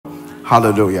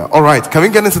Hallelujah. All right. Can we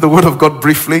get into the word of God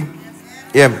briefly?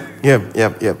 Yeah.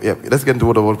 Let's get into the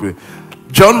word of God briefly.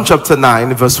 John chapter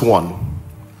 9 verse 1.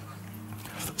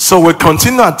 So we're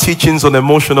continuing our teachings on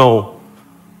emotional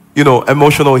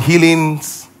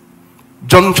healings.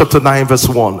 John chapter 9 verse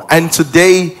 1. And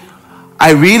today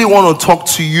I really want to talk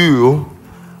to you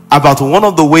about one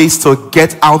of the ways to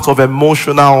get out of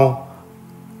emotional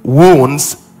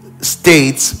wounds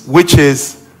states, which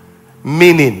is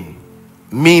meaning.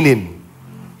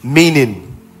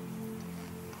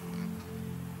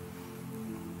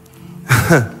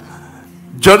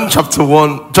 John chapter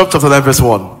 9 verse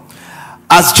 1.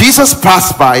 As Jesus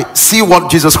passed by, see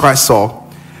what Jesus Christ saw.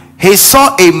 He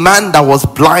saw a man that was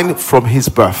blind from his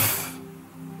birth.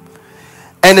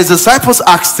 And his disciples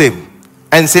asked him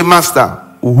and said, Master,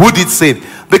 who did sin?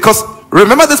 Because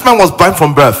remember, this man was blind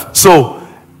from birth. So,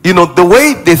 the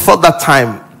way they thought that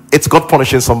time, it's God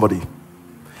punishing somebody.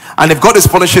 And if God is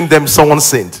punishing them, someone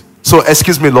sinned. So,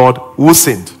 excuse me, Lord, who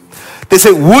sinned? They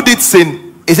say, who did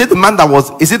sin? Is it the man that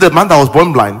was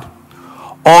born blind?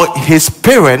 Or his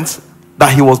parents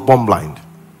that he was born blind?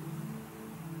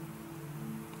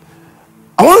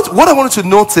 What I wanted to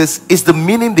notice is the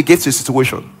meaning they gave to the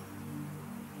situation.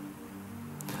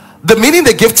 The meaning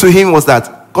they gave to him was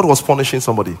that God was punishing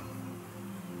somebody.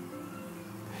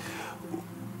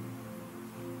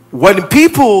 When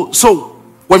people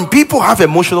have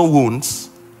emotional wounds,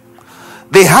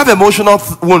 they have emotional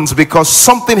wounds because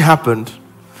something happened,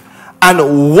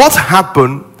 and what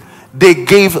happened, they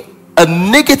gave a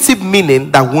negative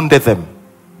meaning that wounded them.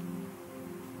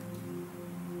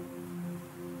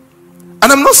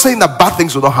 And I'm not saying that bad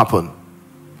things will not happen,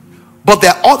 but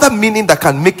there are other meaning that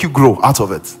can make you grow out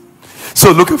of it.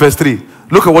 So look at verse 3.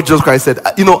 Look at what Jesus Christ said.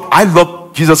 I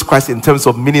love Jesus Christ in terms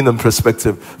of meaning and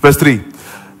perspective. Verse 3.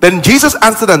 Then Jesus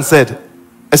answered and said,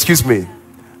 excuse me,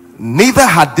 neither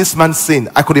had this man sinned.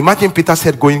 I could imagine Peter's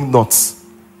head going nuts.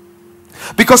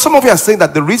 Because some of you are saying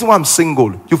that the reason why I'm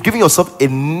single, you've given yourself a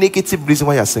negative reason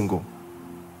why you're single.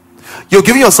 You're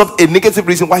giving yourself a negative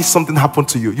reason why something happened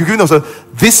to you. You're giving yourself,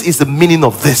 this is the meaning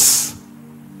of this.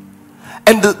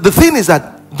 And the thing is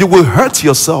that you will hurt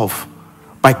yourself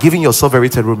by giving yourself very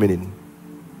terrible meaning.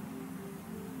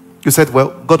 You said,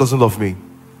 well, God doesn't love me.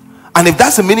 And if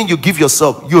that's the meaning you give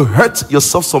yourself, you hurt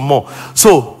yourself some more.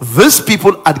 So these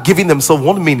people are giving themselves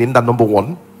one meaning, that number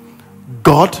one,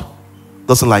 God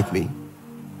doesn't like me.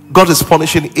 God is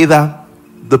punishing either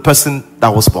the person that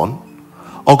was born,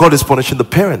 or God is punishing the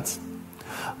parents.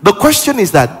 The question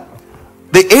is that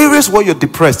the areas where you're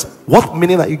depressed, what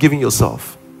meaning are you giving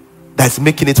yourself that's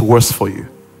making it worse for you?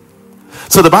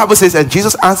 So the Bible says, and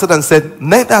Jesus answered and said,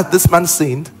 neither has this man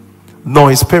sinned, nor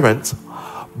his parents,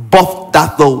 but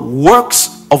that the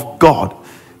works of God.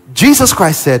 Jesus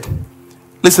Christ said,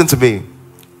 listen to me,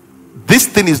 this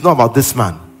thing is not about this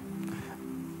man.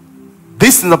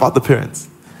 This is about the parents.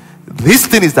 This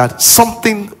thing is that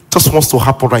something just wants to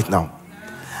happen right now.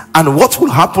 And what will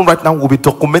happen right now will be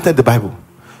documented in the Bible.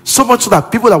 So much so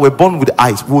that people that were born with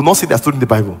eyes will not see their story in the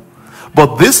Bible.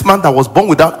 But this man that was born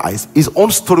without eyes, his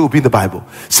own story will be in the Bible.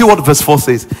 See what verse 4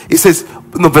 says. It says,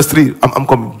 no, verse 3. I'm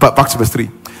coming back to verse 3.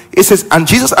 It says, and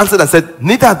Jesus answered and said,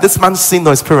 neither had this man sinned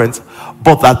nor his parents,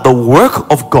 but that the work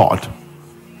of God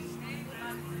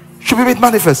should be made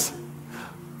manifest.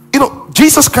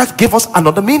 Jesus Christ gave us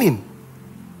another meaning.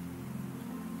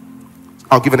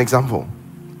 I'll give an example.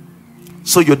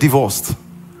 So you're divorced,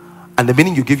 and the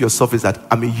meaning you give yourself is that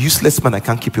I'm a useless man, I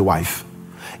can't keep a wife.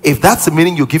 If that's the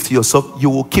meaning you give to yourself, you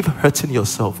will keep hurting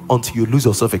yourself until you lose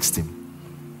your self-esteem.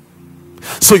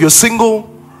 So you're single,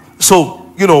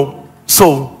 so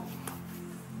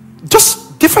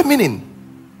just different meaning.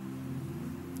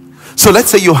 So let's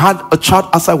say you had a child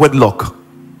outside wedlock,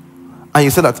 and you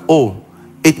said that, oh,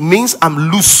 it means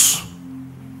I'm loose.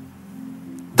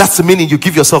 That's the meaning you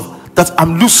give yourself, that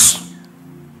I'm loose.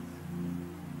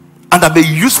 And I'm a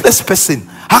useless person.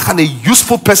 How can a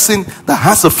useful person that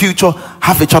has a future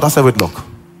have a child outside wedlock?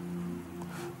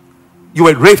 You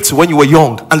were raped when you were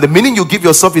young, and the meaning you give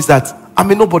yourself is that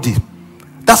I'm a nobody.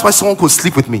 That's why someone could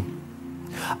sleep with me.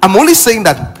 I'm only saying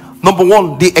that, number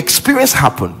one, the experience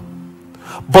happened,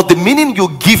 but the meaning you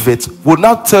give it will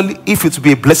now tell you if it will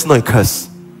be a blessing or a curse.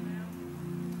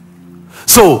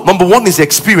 So number one is the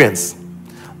experience,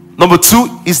 number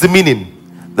two is the meaning,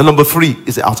 then number three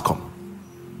is the outcome.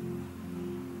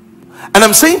 And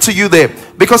I'm saying to you there,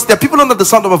 because there are people under the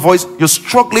sound of my voice, you're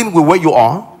struggling with where you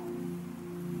are,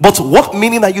 but what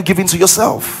meaning are you giving to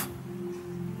yourself?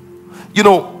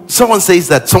 Someone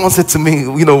said to me,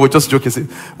 we're just joking,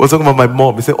 we're talking about my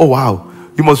mom. He said, oh wow,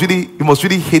 you must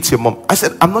really hate your mom. I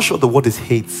said, I'm not sure the word is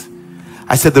hate.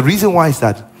 I said, the reason why is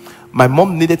that my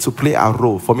mom needed to play a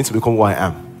role for me to become who I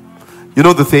am. You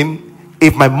know the thing?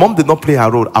 If my mom did not play her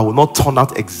role, I would not turn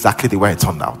out exactly the way I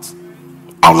turned out.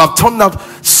 I would have turned out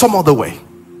some other way.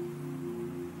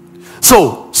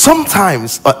 So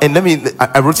sometimes, and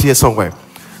I wrote here somewhere.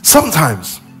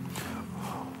 Sometimes,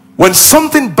 when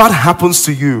something bad happens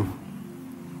to you,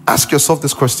 ask yourself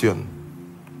this question.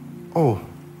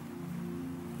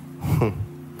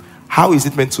 How is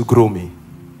it meant to grow me?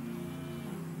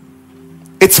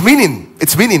 It's meaning.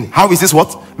 How is this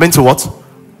meant to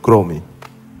grow me?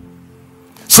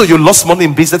 So you lost money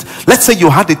in business. Let's say you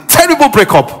had a terrible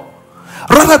breakup.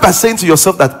 Rather by saying to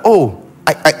yourself that,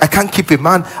 I can't keep a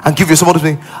man and give yourself other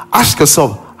thing. Ask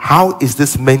yourself, how is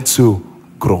this meant to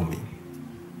grow me?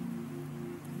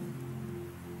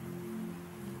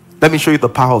 Let me show you the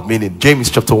power of meaning. James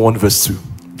chapter 1 verse 2.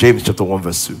 James chapter 1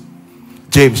 verse 2.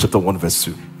 James chapter 1 verse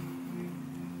 2.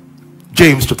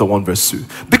 James chapter 1 verse 2.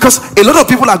 Because a lot of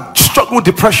people are struggling with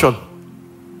depression.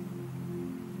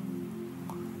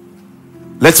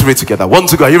 Let's read together. 1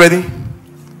 to go. Are you ready?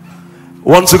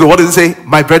 1 to go. What does it say?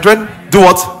 My brethren, do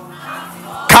what?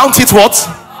 Count it what?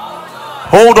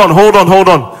 Hold on.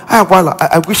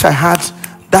 I wish I had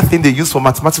that thing they use for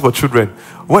mathematics for children.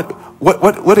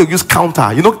 What they use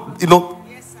counter. You know,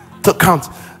 yes, to count.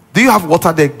 Do you have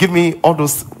water there? Give me all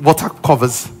those water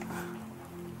covers.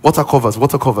 Water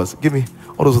covers. Give me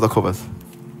all those water covers.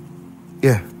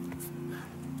 Yeah.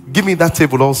 Give me that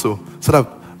table also. So that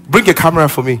bring a camera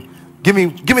for me. Give me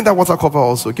that water cover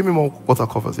also. Give me more water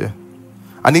covers, yeah.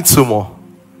 I need 2 more.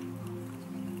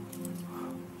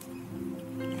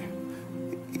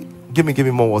 Give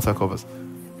me more water covers.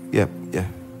 Yeah.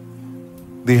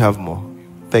 Do you have more?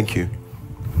 Thank you.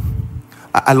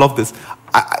 I love this.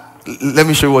 Let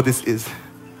me show you what this is.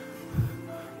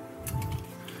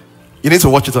 You need to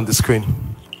watch it on the screen.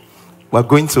 We're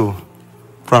going to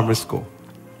primary school.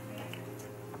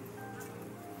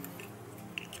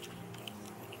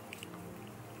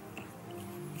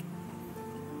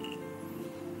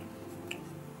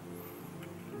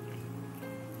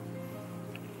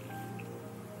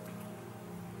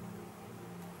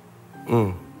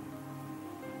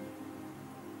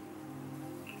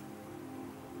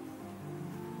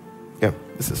 Yeah,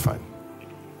 this is fine.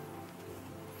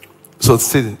 So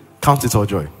say, count it all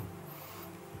joy.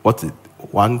 What is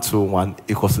 1 2 1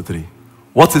 equals to 3?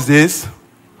 What is this?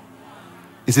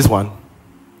 Is this 1?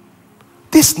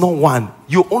 This is not 1.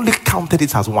 You only counted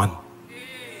it as 1.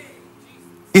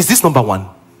 Is this number 1?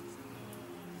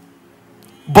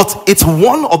 But it's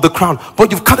 1 of the crown.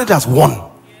 But you've counted it as 1.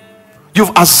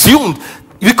 You've assumed,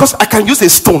 because I can use a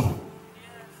stone.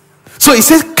 So it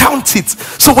says count it.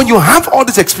 So when you have all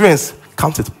this experience,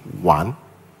 count it. 1.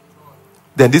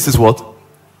 Then this is what?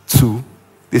 2.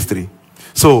 This 3.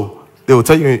 So they will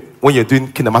tell you when you're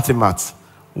doing kinematic maths,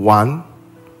 1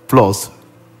 plus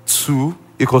 2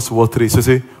 equals to what? 3. So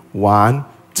say 1,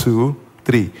 2,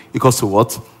 3 equals to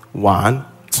what? 1,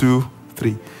 2,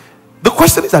 3. The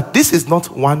question is that this is not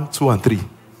 1, 2, and 3.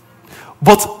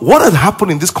 But what had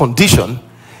happened in this condition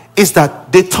is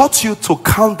that they taught you to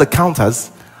count the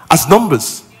counters as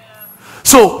numbers.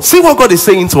 So see what God is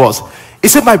saying to us. He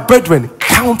said, my brethren,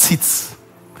 count it.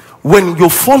 When you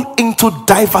fall into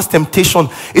diverse temptation,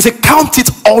 he said, count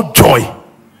it all joy.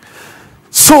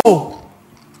 So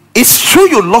it's true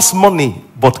you lost money,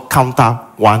 but counter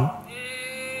 1.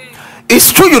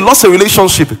 It's true you lost a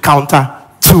relationship, counter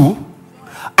 2.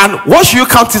 And what should you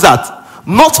count this at?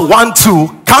 Not 1,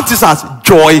 2. Count this as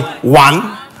joy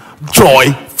 1,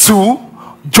 joy 2,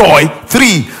 joy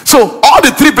 3. So all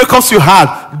the 3 breakups you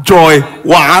had, joy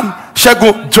 1,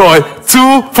 Shegu, joy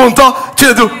 2, Funto,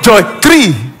 Chinedu, joy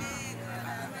 3.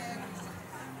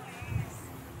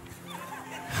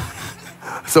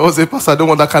 So I say, Pastor, I don't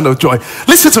want that kind of joy.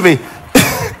 Listen to me.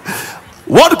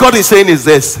 What God is saying is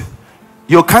this.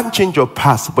 You can't change your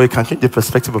past, but you can change the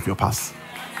perspective of your past.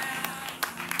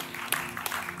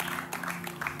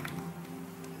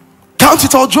 Count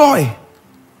it all joy.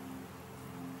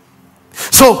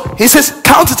 So he says,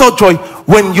 count it all joy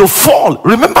when you fall.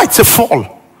 Remember, it's a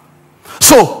fall.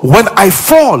 So when I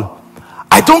fall,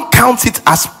 I don't count it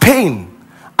as pain.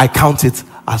 I count it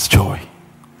as joy.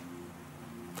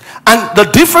 And the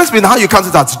difference between how you count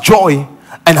it as joy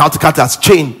and how to count it as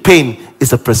pain is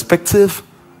the perspective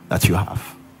that you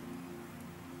have.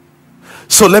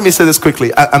 So let me say this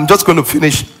quickly. I'm just going to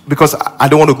finish because I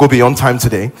don't want to go beyond time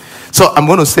today. So I'm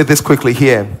going to say this quickly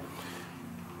here.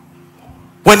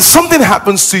 When something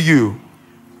happens to you,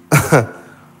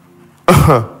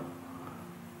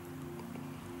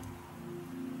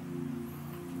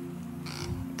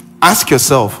 ask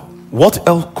yourself, what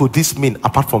else could this mean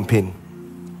apart from pain?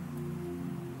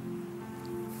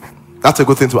 That's a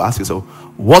good thing to ask yourself.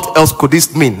 What else could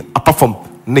this mean apart from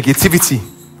negativity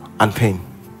and pain?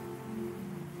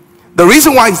 The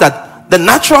reason why is that the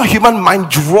natural human mind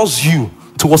draws you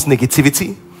towards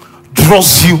negativity,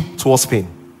 draws you towards pain.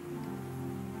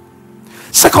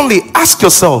 Secondly, ask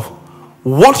yourself,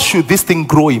 what should this thing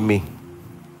grow in me?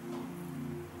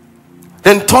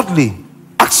 Then thirdly,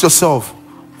 ask yourself,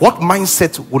 what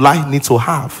mindset will I need to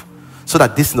have so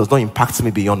that this does not impact me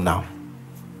beyond now?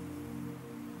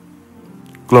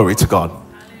 Glory to God.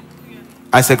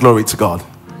 I say glory to God.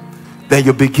 Then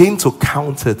you begin to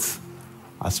count it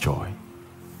as joy.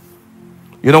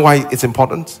 You know why it's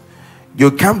important?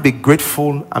 You can't be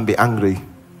grateful and be angry.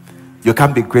 You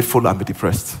can't be grateful and be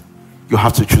depressed. You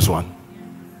have to choose one.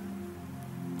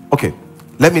 Okay,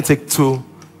 let me take two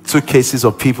cases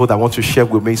of people that want to share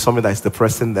with me something that is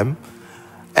depressing them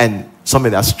and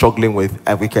something they're struggling with,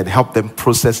 and we can help them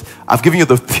process. I've given you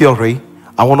the theory.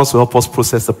 I want us to help us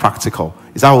process the practical.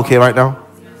 Is that okay right now?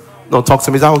 No, talk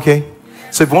to me. Is that okay?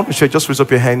 So if you want to share, just raise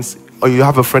up your hands, or you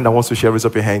have a friend that wants to share, raise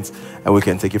up your hands, and we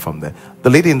can take it from there. The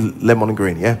lady in lemon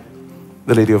green, yeah?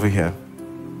 The lady over here.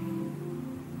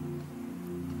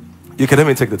 You can let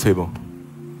me take the table.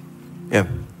 Yeah.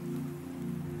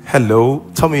 Hello.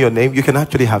 Tell me your name. You can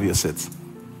actually have your seat.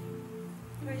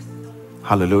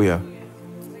 Hallelujah.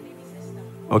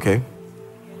 Okay.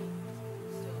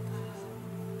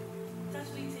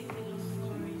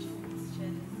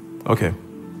 Okay.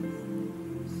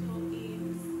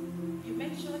 You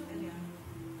mentioned earlier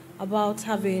about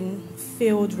having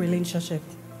failed relationship.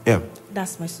 Yeah.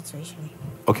 That's my situation.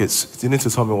 Okay, so you need to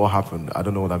tell me what happened. I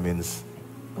don't know what that means.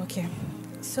 Okay.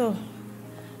 So,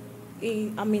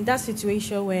 I'm in that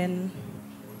situation when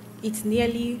it's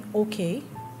nearly okay.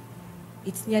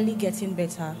 It's nearly getting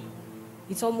better.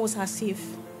 It's almost as if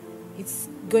it's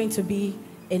going to be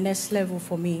a next level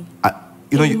for me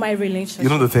in my relationship. You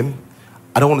know the thing?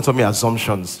 I don't want to tell me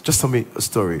assumptions. Just tell me a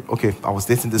story. Okay, I was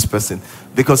dating this person.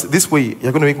 Because this way,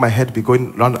 you're going to make my head be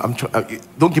going around.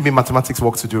 Don't give me mathematics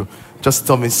work to do. Just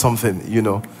tell me something, you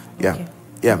know. Yeah. Okay.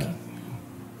 Yeah. Okay.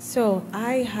 So,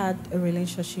 I had a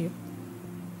relationship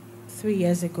 3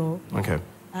 years ago. Okay.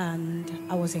 And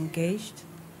I was engaged.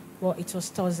 Well, it was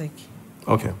toxic.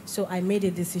 Okay. So, I made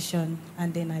a decision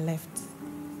and then I left.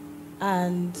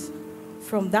 And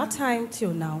from that time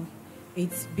till now,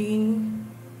 it's been...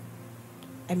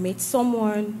 I met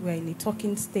someone, we're in a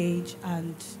talking stage,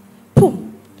 and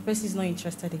boom, the person is not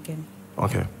interested again.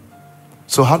 Okay.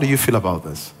 So how do you feel about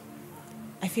this?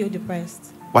 I feel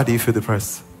depressed. Why do you feel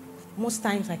depressed? Most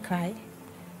times I cry.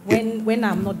 When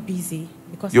I'm not busy.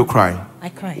 Because you cry? I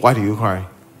cry. Why do you cry?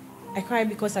 I cry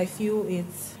because I feel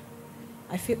is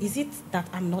it that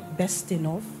I'm not best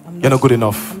enough? You're not good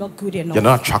enough. I'm not good enough. You're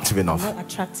not attractive enough. I'm not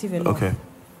attractive enough. Okay.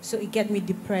 So it gets me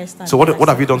depressed. So what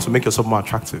have you done to make yourself more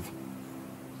attractive?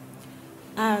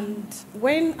 And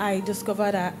when I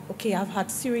discovered that, okay, I've had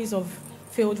series of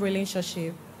failed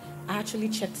relationships, I actually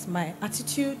checked my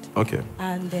attitude. Okay.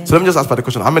 And then so let me just ask by the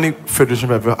question. How many failed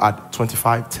relationships have you had?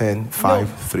 25, 10, 5,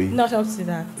 no, 3? Not up to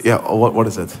that. Yeah, or what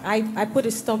is it? I put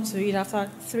a stop to it after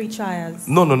 3 trials.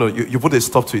 No. You put a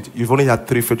stop to it. You've only had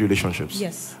 3 failed relationships.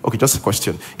 Yes. Okay, just a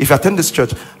question. If you attend this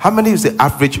church, how many is the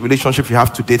average relationship you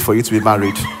have to date for you to be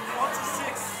married?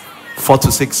 4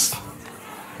 to 6.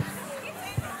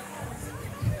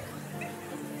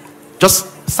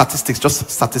 Just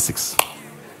statistics.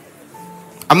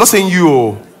 I'm not saying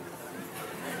you.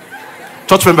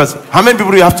 Church members, how many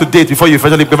people do you have to date before you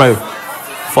eventually get married?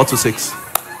 4 to 6.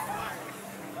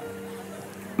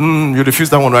 You refuse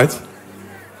that one, right?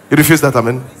 You refuse that,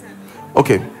 amen?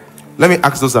 Okay. Let me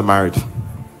ask those that are married.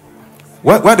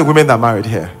 Where are the women that are married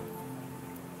here?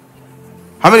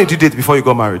 How many did you date before you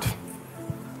got married?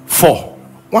 4.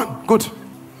 1. Good.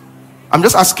 I'm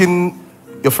just asking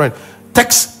your friend.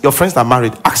 Text your friends that are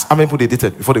married. Ask how many people they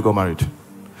dated before they got married.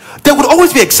 There would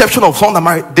always be exception of someone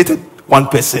that dated one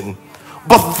person.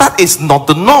 But that is not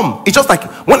the norm. It's just like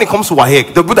when it comes to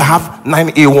WAEC, they would have 9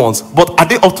 A1s. But are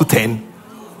they up to 10?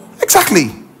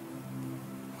 Exactly.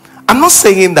 I'm not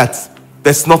saying that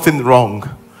there's nothing wrong.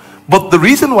 But the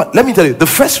reason why, let me tell you, the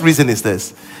first reason is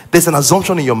this. There's an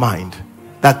assumption in your mind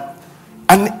that,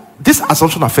 and this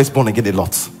assumption affects born again a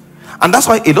lot. And that's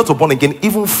why a lot of born again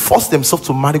even force themselves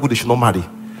to marry who they should not marry.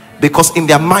 Because in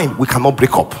their mind, we cannot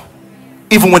break up.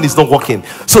 Even when it's not working.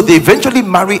 So they eventually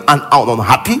marry and are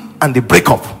unhappy and they break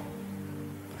up.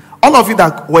 All of you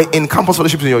that were in campus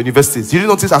fellowships in your universities, did you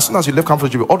notice as soon as you left campus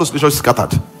fellowship, all those relationships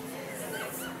scattered?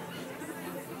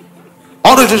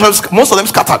 All the relationships, most of them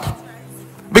scattered.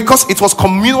 Because it was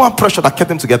communal pressure that kept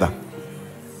them together.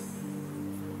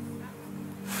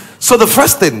 So the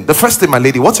first thing, my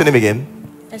lady, what's your name again?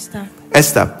 Esther.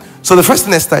 Esther. So the first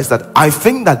thing, Esther, is that I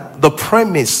think that the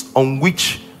premise on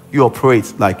which you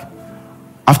operate, like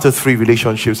after 3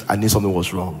 relationships, I knew something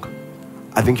was wrong.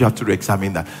 I think you have to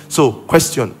re-examine that. So,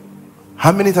 question: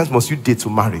 how many times must you date to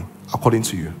marry, according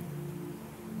to you?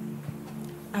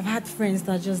 I've had friends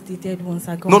that just dated once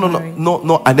I got married.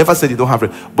 No. I never said you don't have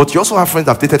friends. But you also have friends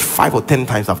that have dated 5 or 10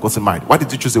 times, have gotten married. Why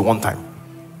did you choose the one time?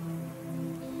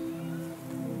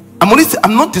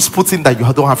 I'm not disputing that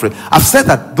you don't have friends. I've said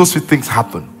that those 2 things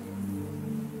happen.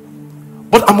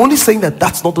 But I'm only saying that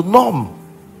that's not the norm.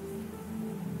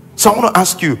 So I want to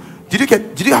ask you,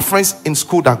 did you have friends in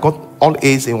school that got all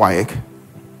A's in WAEC?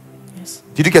 Yes.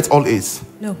 Did you get all A's?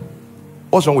 No.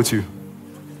 What's wrong with you?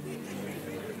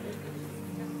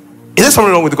 Is there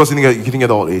something wrong with you because you didn't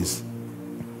get all A's?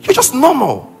 You're just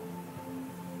normal.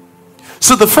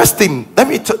 So the first thing, let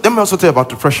me also tell you about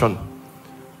depression.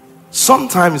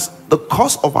 Sometimes the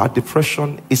cause of our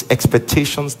depression is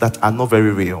expectations that are not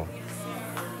very real.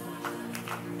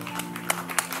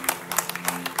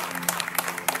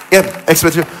 Yeah,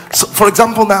 expectation. So for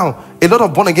example, now, a lot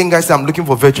of born again guys say, I'm looking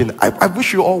for virgin. I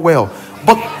wish you all well.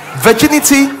 But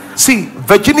virginity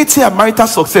and marital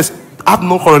success have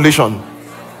no correlation.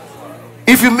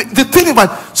 The thing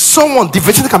about someone, the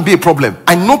virginity can be a problem.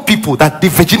 I know people that the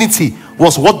virginity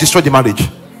was what destroyed the marriage.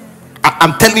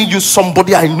 I'm telling you,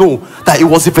 somebody I know, that it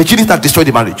was the virginity that destroyed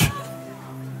the marriage.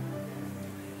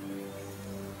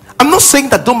 I'm not saying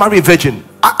that don't marry a virgin.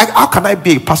 How can I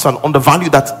be a pastor and undervalue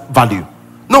that value?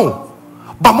 No.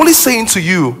 But I'm only saying to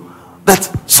you that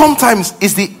sometimes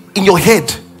it's in your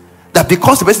head that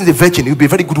because the person is a virgin, you'll be a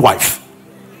very good wife.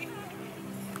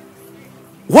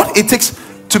 What it takes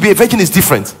to be a virgin is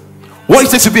different. What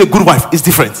it takes to be a good wife is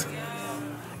different.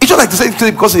 It's just like to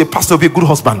say because a pastor will be a good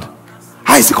husband.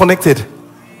 How is it connected?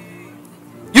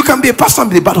 You can be a pastor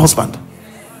and be a bad husband.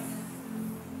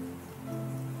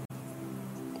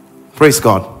 Praise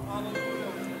God.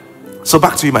 So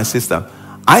back to you, my sister.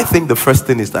 I think the first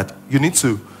thing is that you need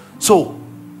to,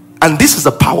 and this is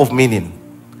the power of meaning.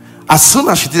 As soon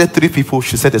as she dated 3 people,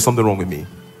 she said there's something wrong with me.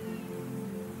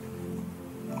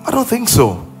 I don't think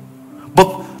so.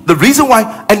 But the reason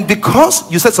why, and because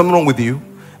you said something wrong with you,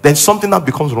 then something that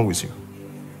becomes wrong with you.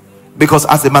 Because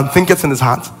as a man thinketh in his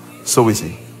heart, so is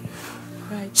he.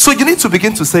 Right. So you need to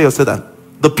begin to say yourself that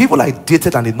the people I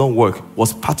dated and it did not work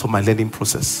was part of my learning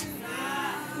process.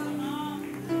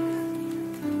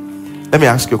 Let me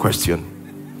ask you a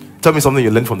question. Tell me something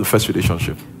you learned from the first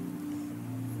relationship.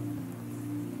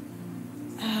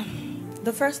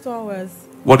 The first one was...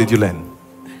 What did you learn?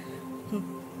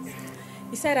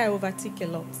 He said I overthink a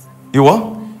lot. You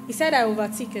what? He said I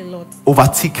overthink a lot.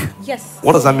 Overthink? Yes.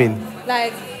 What does that mean?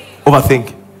 Like...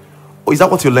 Overthink. Oh, is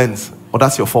that what you learned? Or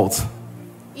that's your fault?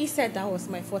 He said that was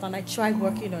my fault and I tried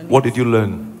working on it. What did you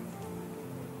learn?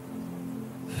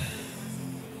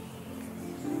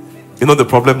 You know the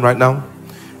problem right now?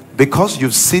 Because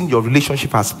you've seen your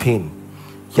relationship as pain,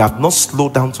 you have not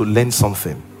slowed down to learn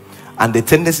something. And the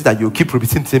tendency that you keep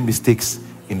repeating the same mistakes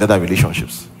in other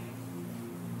relationships.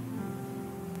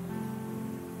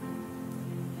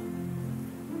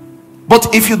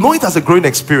 But if you know it as a growing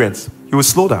experience, you will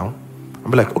slow down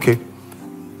and be like, okay,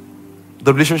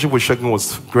 the relationship with Shegun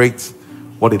was great.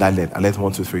 What did I learn? I learned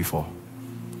 1, 2, 3, 4.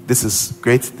 This is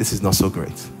great. This is not so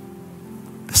great.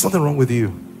 There's nothing wrong with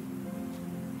you.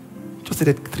 Just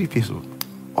dated 3 people.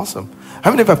 Awesome.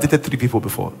 How many of you have dated 3 people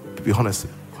before? To be honest.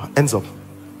 Hands up.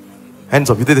 Hands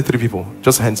up. You dated 3 people.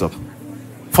 Just hands up.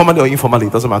 Formally or informally,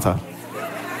 it doesn't matter.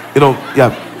 Yeah.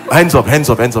 Hands up, hands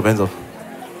up, hands up, hands up.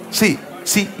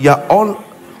 See, you're all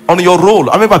on your roll.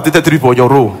 I remember I've dated 3 people on your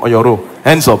roll.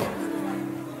 Hands up.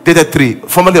 Dated 3.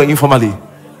 Formally or informally?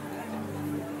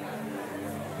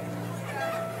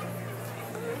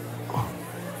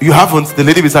 You haven't? The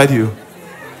lady beside you?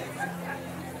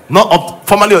 Not up,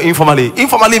 formally or informally?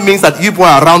 Informally means that you people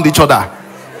are around each other.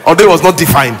 Although it was not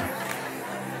defined.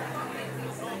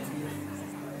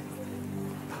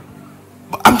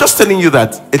 But I'm just telling you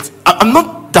that I'm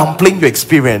not downplaying your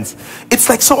experience. It's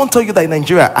like someone told you that in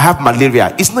Nigeria, I have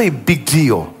malaria. It's not a big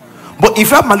deal. But if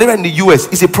you have malaria in the US,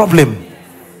 it's a problem.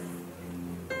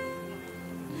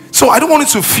 So I don't want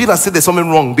you to feel as if there's something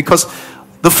wrong, because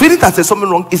the feeling that there's something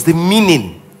wrong is the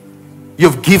meaning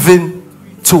you've given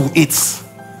to it.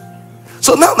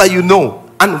 So now that you know,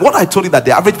 and what I told you that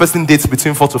the average person dates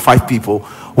between 4 to 5 people,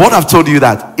 what I've told you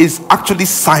that is actually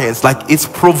science. Like it's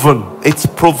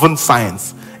proven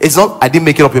science. It's not, I didn't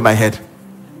make it up in my head.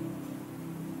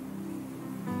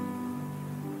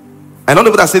 I know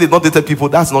people that say they've not dated people.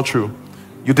 That's not true.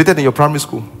 You dated in your primary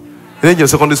school, then in your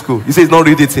secondary school. You say it's not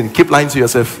really dating. Keep lying to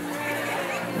yourself.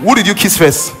 Who did you kiss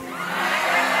first?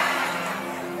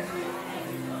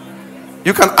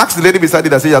 You can ask the lady beside you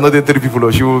that says you're not dating 3 people,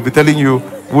 or she will be telling you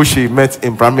who she met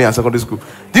in primary and secondary school.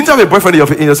 Didn't you have a boyfriend in your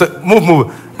move?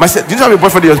 Didn't you have a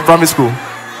boyfriend in your primary school?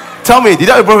 Tell me, did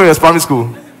you have a boyfriend in your primary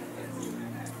school?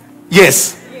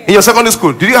 Yes. In your secondary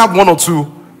school, did you have 1 or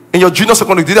 2? In your junior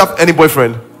secondary, did you have any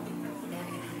boyfriend?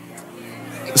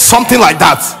 Something like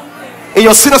that. In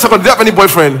your senior secondary, did you have any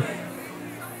boyfriend?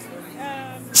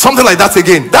 Something like that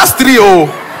again. That's 3.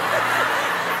 Oh.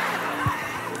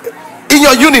 In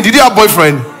your uni, did you have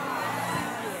boyfriend?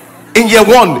 In year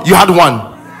 1, you had 1.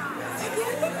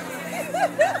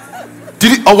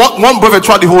 Did you, or one boyfriend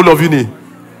throughout the whole of uni?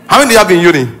 How many did you have in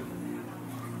uni?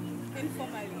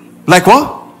 Informally. Like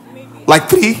what? Maybe. Like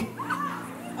 3?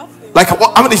 Like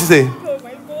what? How many did she say? Oh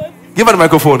my God. Give her the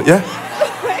microphone. Yeah.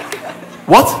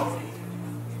 What?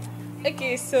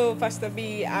 Okay, so Pastor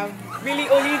B, I'm really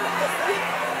only.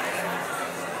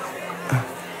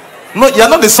 No, you're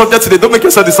not the subject today. Don't make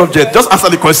yourself the subject. Just answer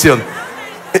the question.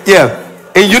 Yeah.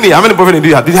 In uni, how many boyfriends did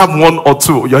you have? Did you have 1 or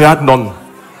 2? You had none.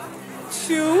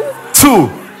 2. 2.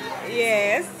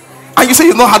 Yes. And you say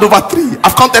you've not had over 3.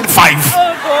 I've counted 5.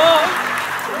 Oh God.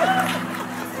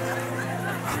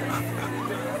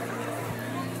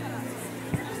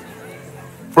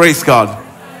 Praise God.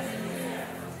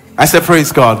 I said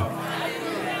praise God.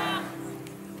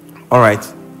 All right.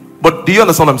 But do you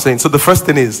understand what I'm saying? So the first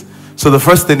thing is,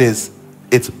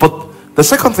 but the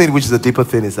second thing, which is a deeper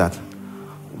thing, is that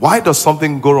why does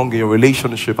something go wrong in your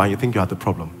relationship and you think you have the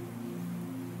problem?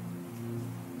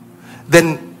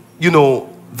 Then,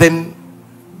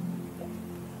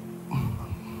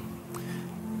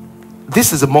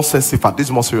 this is the most sensitive part, this is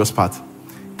the most serious part.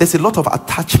 There's a lot of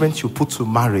attachment you put to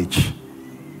marriage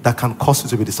that can cause you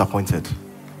to be disappointed.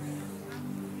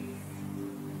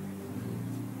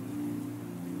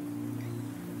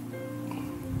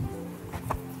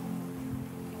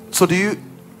 So do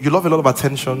you love a lot of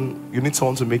attention? You need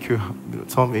someone to make you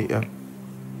tell me, yeah.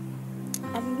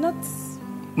 I'm not.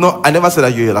 No, I never said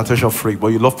that you're an attention freak, but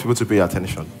you love people to pay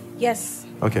attention. Yes.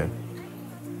 Okay.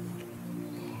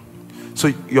 So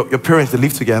your parents, they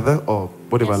live together or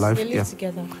whatever Yes, life? they live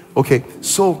together. Okay.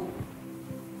 So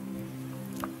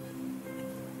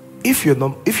if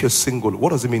you're single, what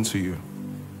does it mean to you?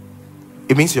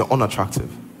 It means you're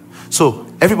unattractive. So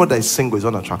everybody that is single is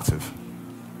unattractive.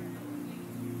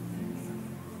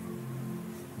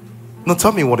 No,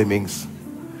 tell me what it means.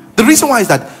 The reason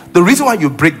why you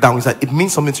break down is that it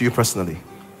means something to you personally.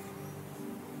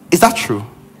 Is that true?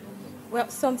 Well,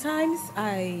 sometimes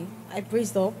I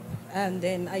brace up and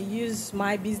then I use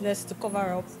my business to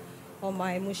cover up all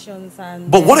my emotions and.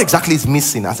 But what exactly is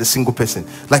missing as a single person?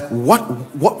 Like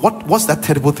what's that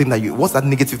terrible thing what's that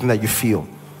negative thing that you feel?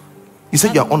 You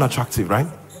said you're unattractive, right?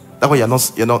 That way you're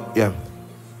not, yeah.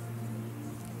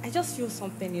 I just feel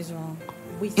something is wrong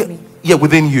with Yeah, me. yeah,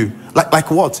 within you.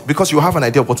 Like what? Because you have an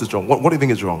idea of what is wrong. What do you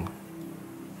think is wrong?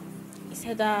 It's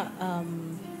either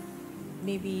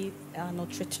maybe an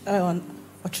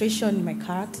alteration in my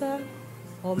character.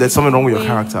 Or There's maybe something wrong with your way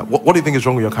character. What do you think is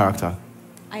wrong with your character?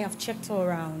 I have checked all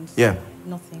around. Yeah.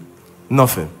 Nothing.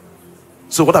 Nothing.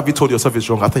 So what have you told yourself is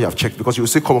wrong after you have checked? Because you will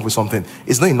still come up with something.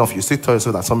 It's not enough. You still tell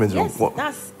yourself that something's Yes, wrong.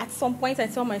 that's at some point I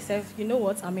tell myself, you know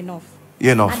what, I'm enough.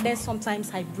 You're enough. And then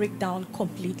sometimes I break down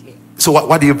completely. So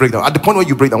why do you break down? At the point where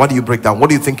you break down, why do you break down? What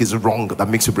do you think is wrong that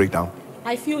makes you break down?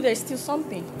 I feel there's still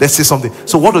something. There's still something.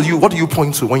 So what do you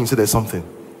point to when you say there's something?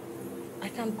 I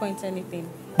can't point anything.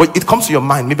 But it comes to your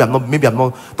mind. Maybe I'm not.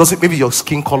 Maybe your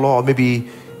skin color, or maybe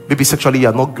sexually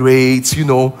you're not great.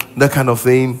 That kind of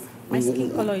thing. My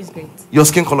skin color is great. Your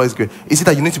skin color is great. Is it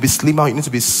that you need to be slimmer? You need to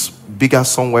be bigger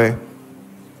somewhere?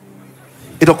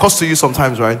 It occurs to you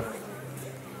sometimes, right?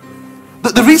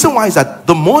 The reason why is that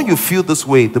the more you feel this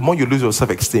way, the more you lose your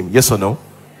self-esteem. Yes or no?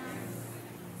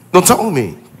 Don't tell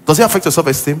me. Does it affect your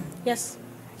self-esteem? Yes.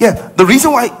 Yeah. The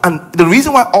reason why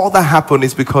all that happened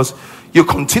is because you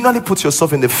continually put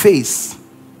yourself in the face.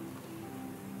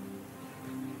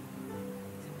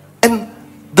 And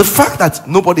the fact that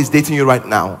nobody is dating you right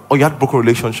now, or you had broken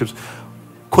relationships,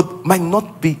 might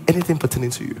not be anything pertaining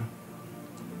to you.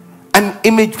 An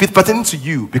image pertaining to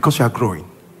you because you are growing.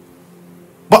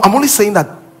 But I'm only saying that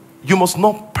you must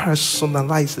not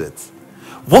personalize it.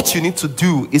 What you need to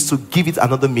do is to give it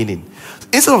another meaning.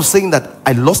 Instead of saying that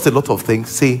I lost a lot of things,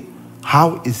 say,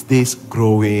 how is this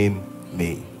growing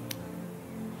me?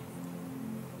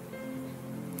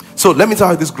 So let me tell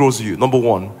you how this grows you. Number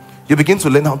one, you begin to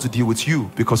learn how to deal with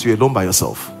you because you're alone by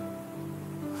yourself.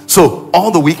 So all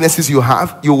the weaknesses you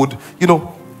have, you would,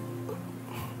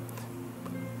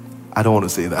 I don't want to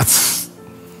say that.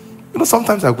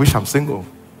 Sometimes I wish I'm single.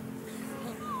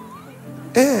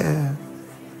 Yeah.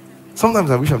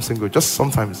 Sometimes I wish I'm single. Just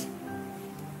sometimes.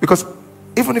 Because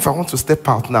even if I want to step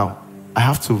out now, I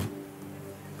have to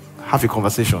have a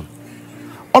conversation.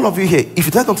 All of you here, if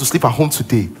you decide not to sleep at home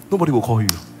today, nobody will call you.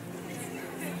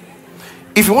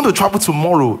 If you want to travel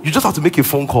tomorrow, you just have to make a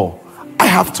phone call. I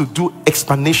have to do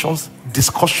explanations,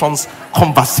 discussions,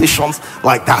 conversations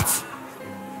like that.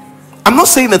 I'm not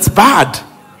saying it's bad,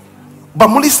 but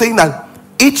I'm only saying that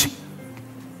each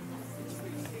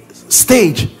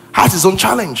stage has its own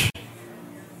challenge.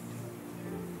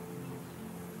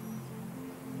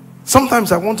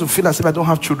 Sometimes I want to feel as if I don't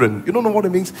have children. You don't know what it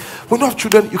means? When you have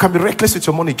children, you can be reckless with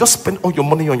your money. Just spend all your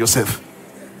money on yourself.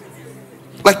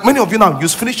 Like many of you now, you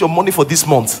finish your money for this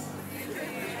month.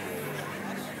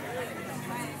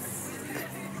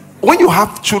 When you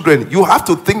have children, you have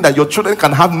to think that your children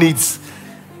can have needs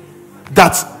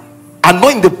that are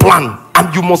not in the plan,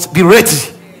 and you must be ready.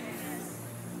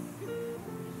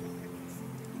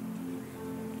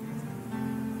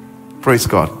 Praise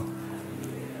God.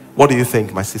 What do you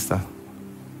think, my sister?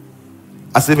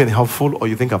 Has it been helpful, or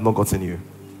you think I've not gotten you?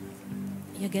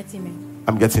 You're getting me.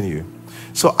 I'm getting you.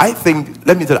 So I think,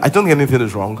 let me tell you, I don't think anything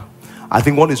is wrong. I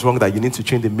think what is wrong that you need to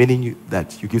change the meaning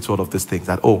that you give to all of these things.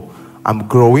 That, oh, I'm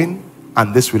growing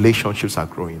and these relationships are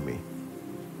growing me.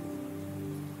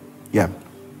 Yeah.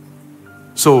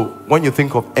 So when you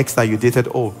think of X that you dated,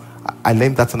 oh, I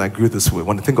learned that and I grew this way.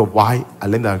 When you think of Y, I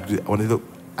learned that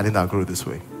I grew this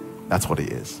way. That's what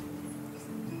it is.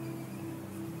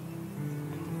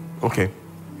 Okay.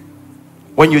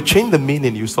 When you change the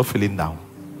meaning, you start feeling down.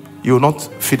 You will not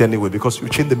feel anyway because you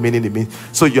change the meaning. It means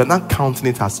so you're not counting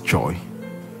it as joy.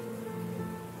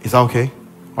 Is that okay?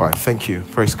 All right. Thank you.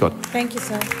 Praise God. Thank you,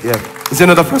 sir. Yeah. Is there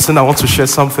another person that wants to share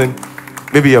something?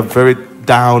 Maybe you're very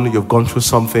down. You've gone through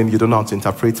something. You don't know how to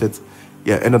interpret it.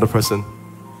 Yeah. Another person.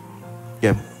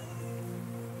 Yeah.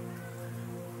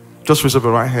 Just raise up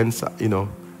your right hands,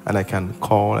 and I can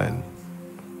call and.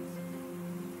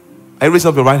 I raise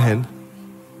up your right hand.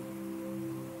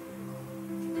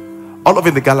 All of you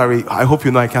in the gallery, I hope you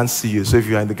know I can't see you. So if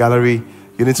you're in the gallery,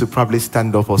 you need to probably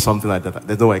stand up or something like that.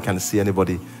 There's no way I can see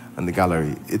anybody in the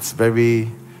gallery. It's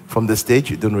from the stage,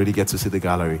 you don't really get to see the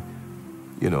gallery.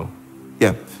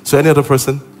 Yeah. So any other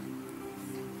person?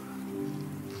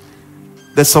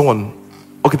 There's someone.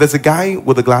 Okay, there's a guy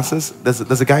with the glasses. There's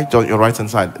a guy on your right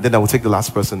hand side. Then I will take the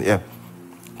last person. Yeah.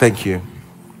 Thank you.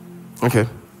 Okay.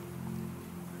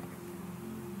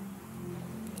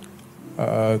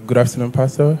 Good afternoon,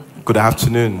 Pastor. Good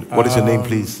afternoon. What is your name,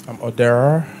 please? I'm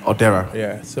Odera. Odera.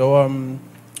 Yeah. So,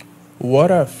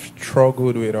 what I've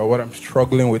struggled with, or what I'm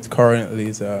struggling with currently,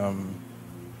 is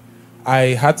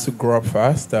I had to grow up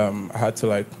fast. I had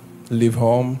to leave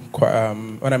home.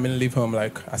 When I mean leave home,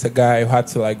 as a guy, I had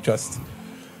to just.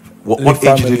 What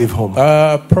age did you leave home?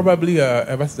 Probably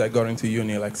ever since I got into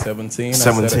uni, 17.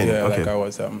 17. Okay.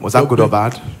 Was that good or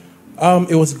bad?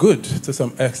 It was good to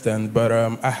some extent, but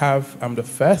I'm the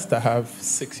first. I have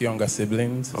 6 younger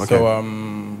siblings. Okay. So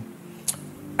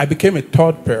I became a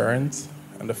third parent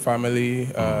in the family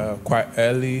quite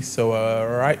early. So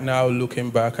right now, looking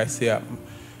back, I see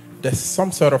there's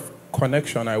some sort of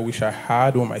connection I wish I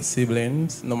had with my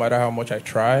siblings, no matter how much I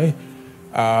try.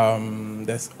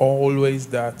 There's always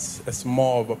that, it's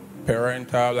more of a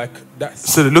parental,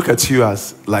 that's... So they look at you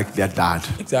as their dad.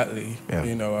 Exactly.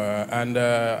 Yeah. And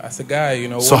as a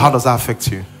guy, So how does that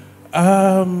affect you?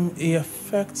 It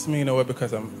affects me in a way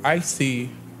because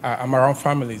I'm around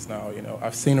families now,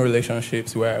 I've seen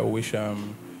relationships where I wish I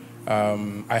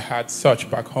had such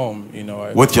back home,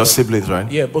 With your siblings, right?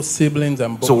 Yeah, both siblings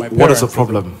and both my parents. So what is the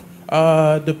problem?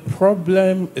 The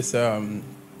problem is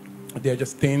they're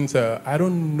just things I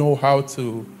don't know how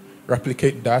to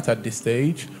replicate that at this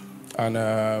stage, and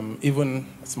even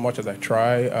as much as I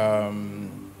try,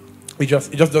 it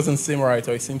just doesn't seem right,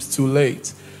 or it seems too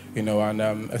late, and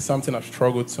it's something I've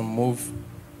struggled to move,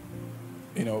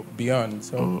 beyond.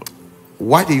 So,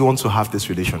 why do you want to have this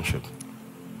relationship?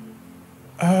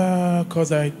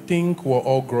 Because I think we're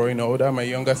all growing older. My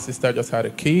younger sister just had a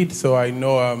kid, so I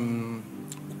know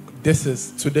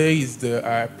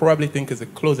I probably think is the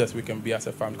closest we can be as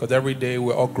a family, because every day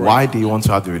we're all growing. Why do you want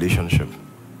to have the relationship?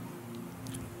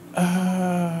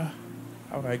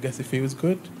 I guess it feels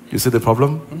good. You see the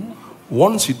problem? Mm-hmm.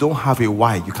 Once you don't have a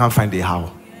why, you can't find a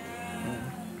how.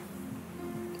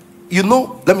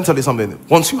 Let me tell you something.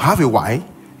 Once you have a why,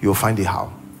 you'll find a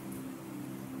how.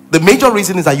 The major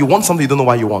reason is that you want something you don't know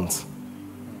why you want.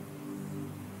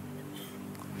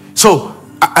 So,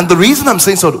 and the reason I'm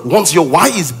saying so, once your why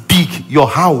is big, your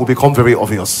how will become very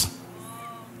obvious.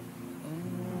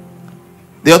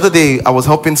 The other day, I was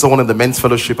helping someone in the men's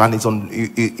fellowship, and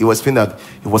he was feeling that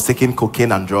he was taking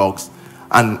cocaine and drugs.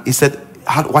 And he said,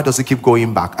 why does it keep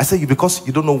going back? I said, because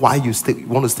you don't know why you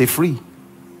want to stay free.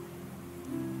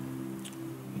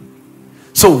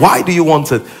 So why do you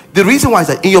want it? The reason why is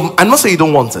that I'm not saying you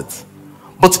don't want it,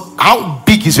 but how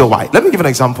big is your why? Let me give an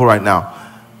example right now.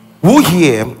 Who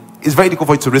here is very difficult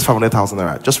for you to raise 500,000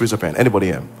 naira? Just raise your hand. Anybody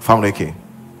here? 500K.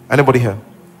 Anybody here?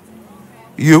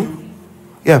 You?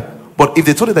 Yeah. But if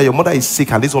they told you that your mother is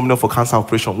sick and needs 1 million for cancer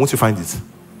operation, won't you find it?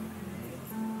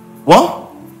 What?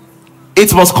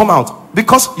 It must come out.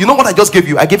 Because you know what I just gave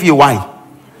you? I gave you a why.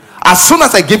 As soon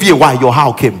as I gave you a why, your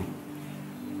how came.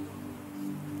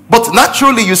 But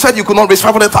naturally, you said you could not raise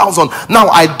 500,000. Now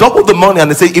I doubled the money,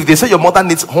 and they say, if they say your mother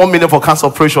needs 1 million for cancer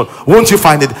operation, won't you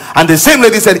find it? And the same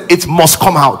lady said it must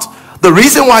come out. The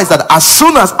reason why is that as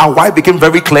soon as our why became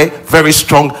very clear, very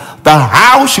strong, the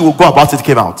how she will go about it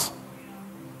came out.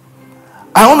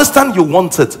 I understand you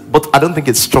want it, but I don't think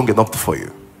it's strong enough for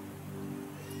you.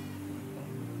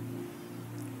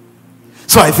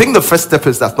 So I think the first step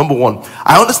is that, number one,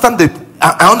 I understand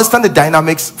the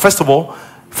dynamics. First of all,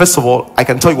 I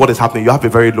can tell you what is happening. You have a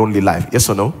very lonely life. Yes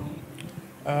or no?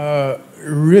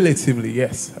 Relatively,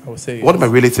 yes. I would say. What am I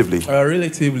relatively?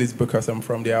 Relatively is because I'm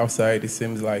from the outside. It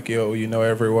seems like, you know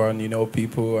everyone, you know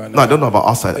people. And, no, I don't know about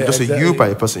outside. Yeah, Just exactly. you by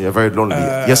a person, you're very lonely.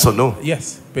 Yes or no?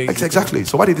 Yes, basically. Exactly.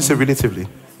 So why did you say relatively?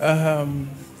 Yeah,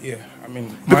 I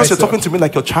mean, because you're talking to me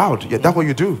like your child. Yeah, that's what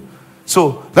you do.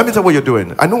 So let me tell you what you're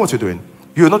doing. I know what you're doing.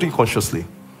 You're not doing consciously,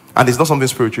 and it's not something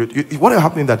spiritual. What is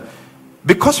happening that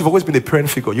because you've always been a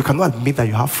parent figure, you cannot admit that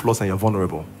you have flaws and you're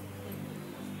vulnerable.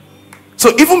 So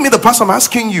even me, the pastor, I'm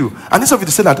asking you, and instead of you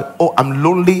to say that, oh, I'm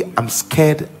lonely, I'm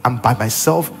scared, I'm by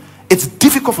myself, it's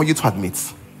difficult for you to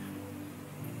admit.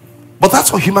 But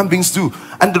that's what human beings do.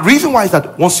 And the reason why is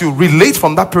that once you relate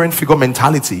from that parent figure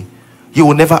mentality, you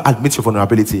will never admit your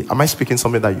vulnerability. Am I speaking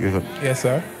something that you heard? Yes,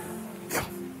 sir. Yeah.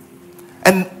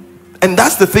 And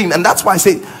that's the thing. And that's why I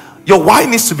say your why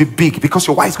needs to be big, because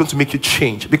your why is going to make you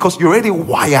change, because you're already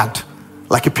wired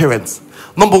like a parent.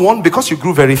 Number one, because you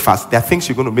grew very fast, there are things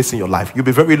you're going to miss in your life. You'll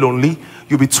be very lonely.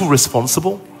 You'll be too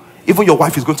responsible. Even your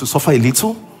wife is going to suffer a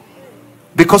little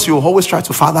because you always try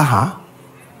to father her.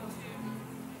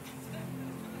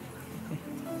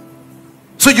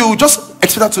 So you just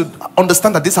expect her to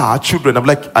understand that these are our children. I'm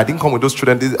like, I didn't come with those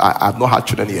children. I have not had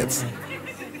children yet.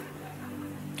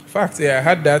 Fact, yeah, I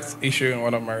had that issue in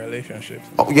one of my relationships.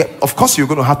 Oh, yeah, of course you're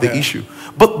going to have the issue.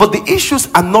 But the issues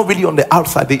are not really on the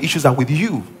outside. The issues are with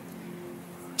you.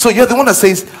 So you're the one that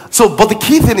says, but the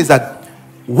key thing is that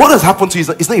what has happened to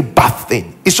you is not a bad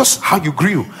thing. It's just how you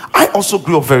grew. I also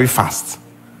grew up very fast.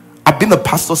 I've been a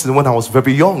pastor since when I was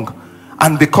very young.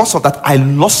 And because of that, I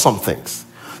lost some things.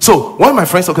 So when my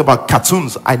friends talk about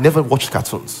cartoons, I never watched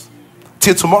cartoons.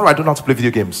 Till tomorrow, I don't know how to play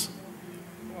video games.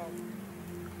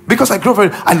 Because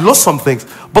I lost some things.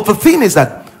 But the thing is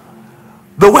that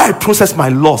the way I processed my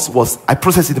loss was I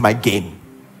processed it in my gain.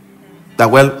 That,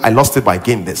 well, I lost it, but I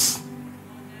gained this.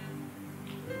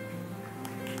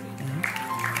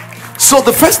 So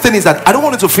the first thing is that I don't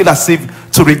want you to feel as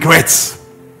if to regret.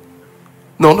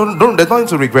 No, there's nothing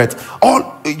to regret.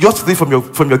 All you have to think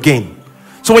from your gain.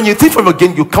 So when you think from your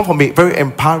gain, you come from a very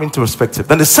empowering perspective.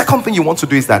 Then the second thing you want to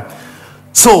do is that,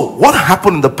 so what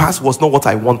happened in the past was not what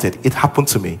I wanted. It happened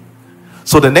to me.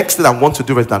 So the next thing I want to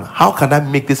do is that, how can I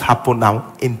make this happen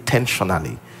now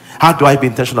intentionally? How do I be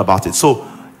intentional about it? So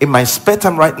in my spare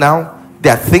time right now,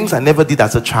 there are things I never did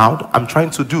as a child I'm trying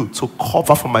to do to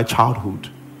cover for my childhood.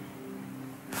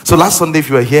 So last Sunday, if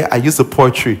you were here, I used the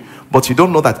poetry. But you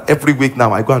don't know that every week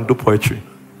now I go and do poetry.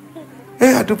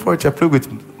 Yeah, I do poetry. I play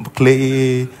with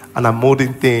clay and I'm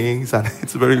molding things, and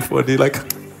it's very funny. Like,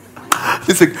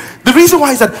 listen, the reason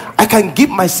why is that I can give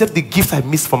myself the gift I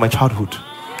missed from my childhood.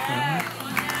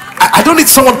 I don't need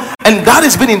someone, and that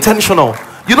has been intentional.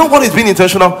 You know what is being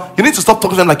intentional? You need to stop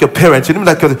talking to them like your parents. You need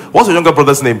to be like, what's your younger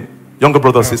brother's name? Younger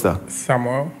brother or sister?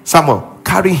 Samuel.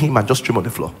 Carry him and just stream on the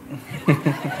floor.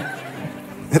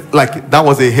 Like that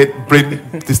was a brain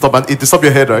disturbance. It disturbed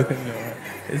your head, right?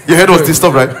 Your head was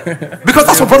disturbed, right? Because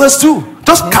that's what brothers do.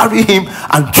 Just carry him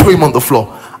and throw him on the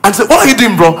floor and say, "What are you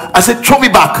doing, bro?" I said, "Throw me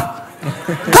back."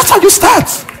 That's how you start.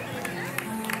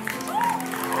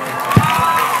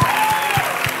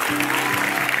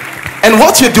 And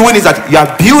what you're doing is that you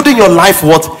are building your life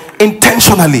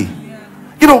intentionally.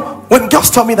 You know, when girls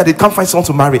tell me that they can't find someone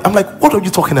to marry, I'm like, what are you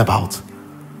talking about?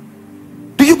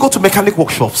 Do you go to mechanic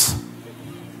workshops?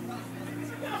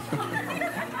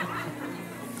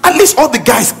 At least all the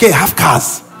guys have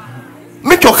cars.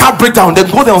 Make your car break down, then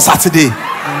go there on Saturday.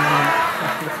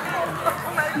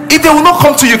 If they will not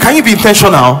come to you, can you be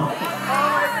intentional?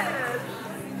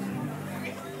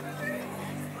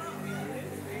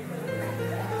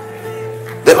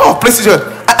 There are places you.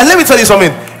 And let me tell you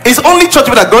something. It's only church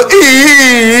people that go.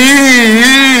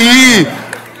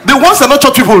 The ones that are not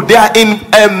church people, they are in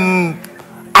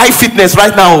eye fitness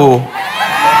right now,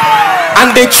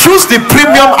 and they choose the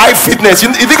premium eye fitness.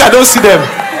 You think I don't see them?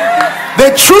 They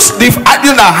choose the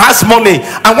idea that has money,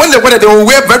 and when they wear it, they will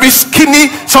wear very skinny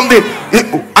something,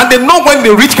 and they know when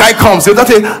the rich guy comes, they'll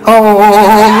say,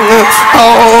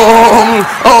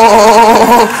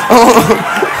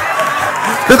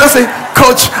 They just say,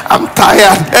 Coach, I'm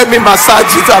tired. Let me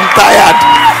massage it. I'm tired.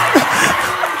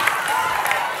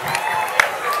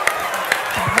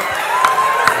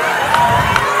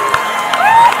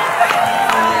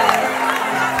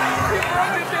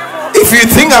 If you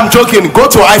think I'm joking, go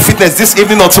to iFitness this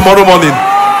evening or tomorrow morning.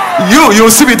 You'll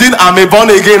see me doing I'm a born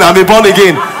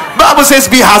again. Bible says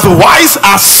be as wise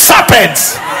as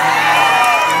serpents.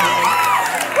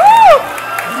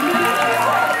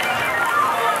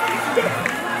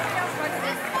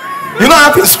 You know, I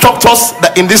have instructors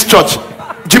that in this church,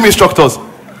 gym instructors.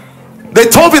 They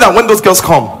told me that when those girls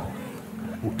come,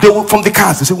 they will, from the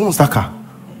cars, they say, "Who's that car?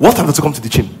 What time does it come to the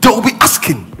gym?" They will be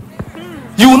asking.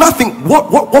 You will not think,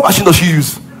 what machine does she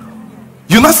use?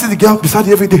 You will not see the girl beside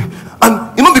you every day.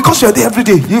 And you know, because you're there every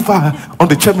day, you are on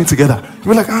the treadmill together.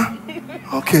 You're like,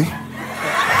 okay.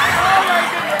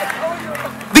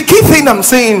 The key thing I'm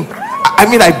saying,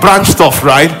 I branched off,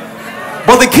 right?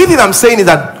 But the key thing I'm saying is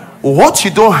that what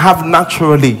you don't have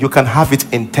naturally, you can have it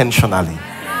intentionally.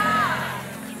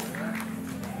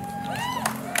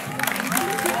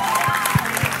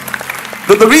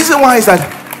 The reason why is that,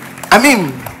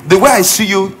 the way I see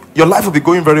you, your life will be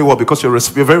going very well because you're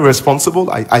very responsible.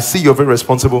 I see you're very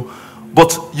responsible,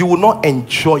 but you will not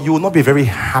enjoy, you will not be a very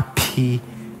happy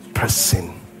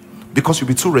person because you'll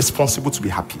be too responsible to be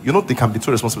happy. You know, they can be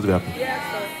too responsible to be happy. Yes,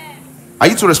 sir. Are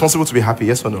you too responsible to be happy?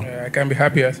 Yes or no? I can be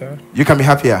happier, sir. You can be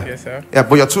happier. Yes, sir. Yeah,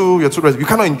 but you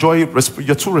cannot enjoy.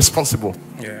 You're too responsible.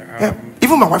 Yeah.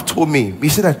 Even my wife told me. He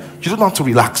said that you don't have to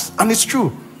relax, and it's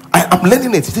true. I'm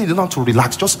learning it. He said you don't have to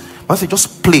relax. Just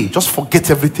play. Just forget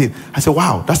everything. I said,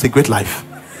 wow, that's a great life.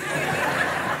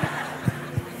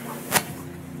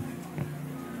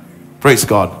 Praise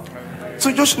God. So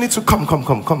you just need to come.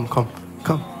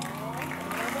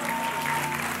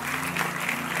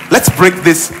 Let's break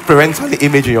this parental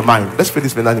image in your mind. Let's break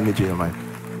this parental image in your mind.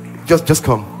 Just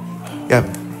come. Yeah.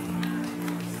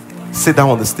 Sit down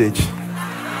on the stage.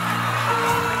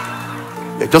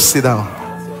 Yeah, just sit down.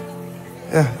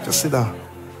 Yeah, just sit down.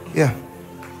 Yeah.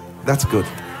 That's good.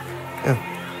 Yeah.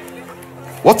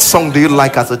 What song do you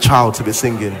like as a child to be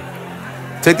singing?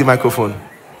 Take the microphone.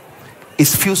 It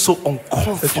feels so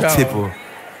uncomfortable.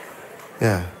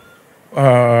 Yeah.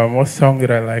 What song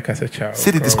did I like as a child?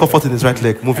 See the discomfort in his right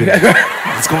leg moving.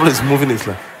 Discomfort is moving his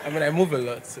leg. I move a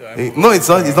lot. So No, it's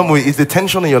not moving. It's the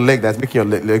tension in your leg that's making your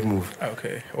leg move.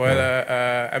 Okay. Well,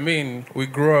 we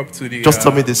grew up to the. Just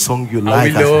tell me the song you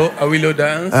like. Awilo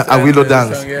dance. Awilo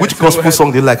dance. Song, yeah. Which gospel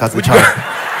song do you like as a child?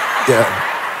 Yeah.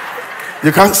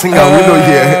 You can't sing Awilo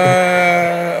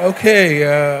here. Okay.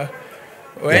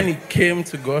 When it came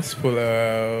to gospel,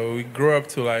 we grew up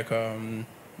to like I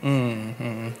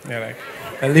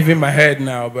live in my head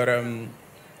now, but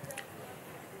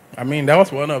that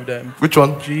was one of them. Which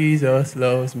one? Jesus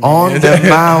loves me. On the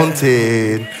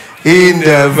mountain, in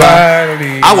the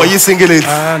valley. How were you singing it?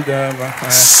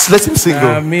 Let him sing.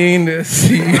 I'm in the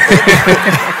sea.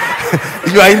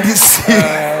 You are in the sea.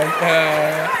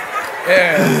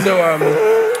 Yeah. So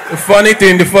the funny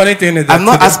thing is that I'm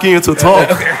not asking you to talk.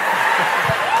 Okay.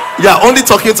 Yeah, only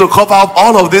talking to cover up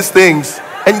all of these things.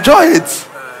 Enjoy it.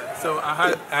 So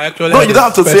I actually. No, you don't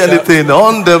have to say anything.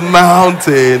 On the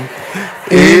mountain,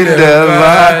 in the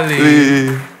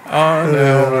valley, on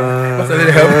the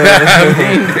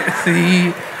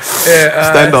sea.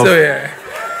 Stand up. So yeah,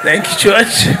 thank you,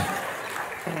 church.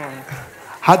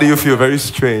 How do you feel? Very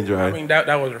strange, right?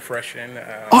 That was refreshing.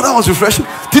 That was refreshing.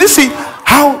 Did you see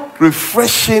how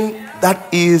refreshing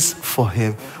that is for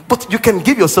him? But you can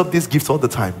give yourself these gifts all the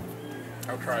time.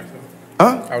 I'll try.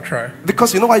 Huh? I'll try.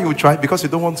 Because you know why you would try? Because you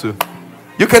don't want to.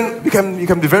 You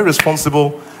can be very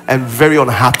responsible and very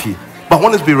unhappy. But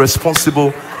one is be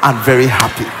responsible and very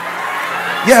happy.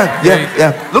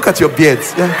 Yeah. Look at your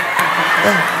beards. Yeah.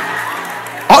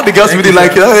 All the girls really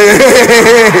like it.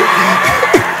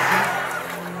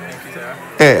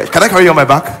 Hey, can I carry you on my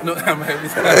back? No, I'm heavy.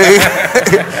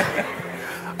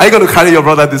 Are you going to carry your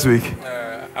brother this week?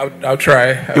 I'll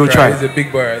try. You'll try. He's a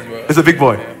big boy as well. It's a big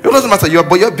boy. It doesn't matter.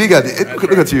 But you're bigger.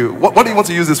 Look at you. What do you want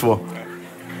to use this for?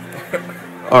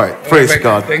 All right. Praise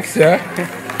God. Thanks, sir.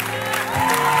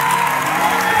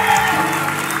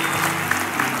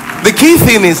 The key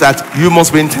thing is that you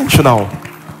must be intentional.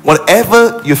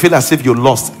 Whatever you feel as if you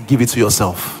lost, give it to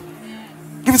yourself.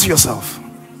 Give it to yourself.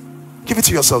 Give it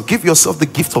to yourself. Give yourself the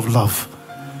gift of love.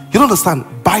 You don't understand?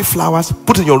 Buy flowers,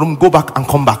 put it in your room, go back and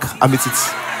come back and meet it.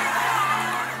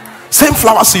 Send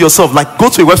flowers to yourself. Like, go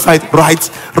to a website,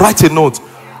 write a note.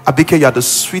 Abike, you are the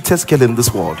sweetest girl in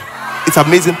this world. It's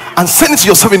amazing. And send it to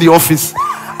yourself in the office.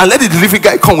 And let the delivery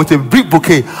guy come with a big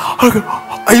bouquet.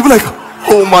 And you be like,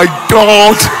 oh my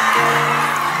God.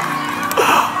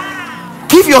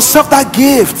 Give yourself that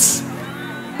gift.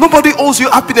 Nobody owes you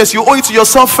happiness. You owe it to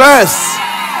yourself first.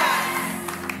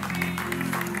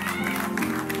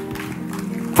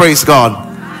 Praise God.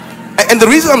 And the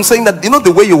reason I'm saying that,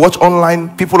 the way you watch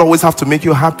online, people always have to make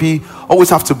you happy, always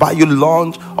have to buy you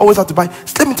lunch, always have to buy.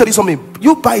 Let me tell you something.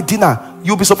 You buy dinner,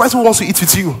 you'll be surprised who wants to eat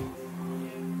with you.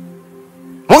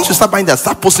 Once you start buying that,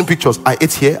 start posting pictures. I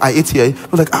ate here. You're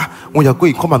like, when you're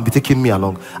going, come and be taking me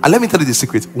along. And let me tell you the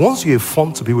secret. Once you're a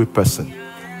fun to be with person,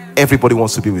 everybody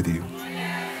wants to be with you.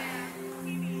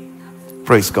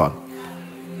 Praise God.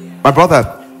 My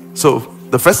brother, so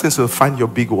the first thing is to find your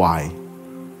big why.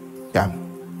 Yeah.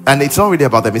 And it's not really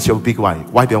about them, it's your big why.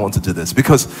 Why do I want to do this?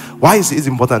 Because why is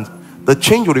important? The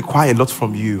change will require a lot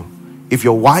from you. If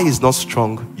your why is not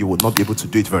strong, you will not be able to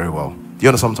do it very well. Do you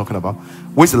understand what I'm talking about?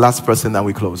 Where's the last person that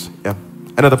we close? Yeah.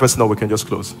 Another person that we can just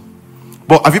close.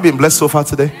 But have you been blessed so far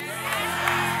today?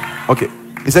 Okay.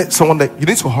 Is there someone that you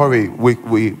need to hurry? We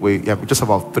just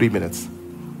about 3 minutes.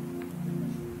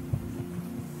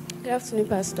 Good afternoon,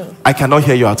 Pastor. I cannot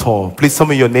hear you at all. Please tell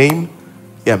me your name.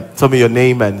 Yeah, tell me your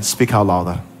name and speak out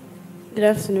louder. Good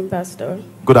afternoon, Pastor.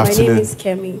 Good afternoon. My name is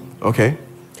Kemi. Okay.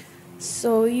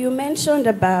 So you mentioned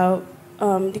about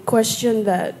the question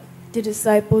that the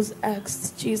disciples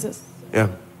asked Jesus. Yeah.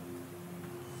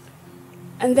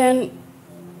 And then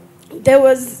there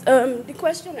was the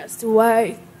question as to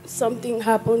why something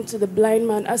happened to the blind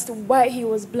man, as to why he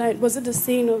was blind. Was it the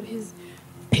sin of his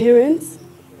parents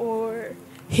or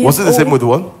his Was it the same with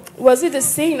what? Was it the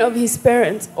sin of his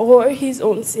parents or his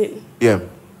own sin? Yeah.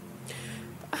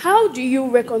 How do you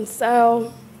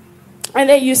reconcile? And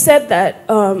then you said that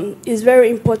it's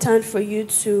very important for you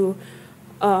to,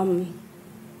 I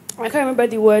can't remember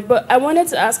the word, but I wanted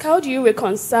to ask, how do you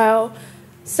reconcile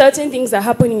certain things that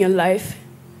happen in your life,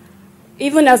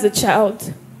 even as a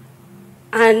child,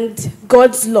 and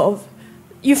God's love?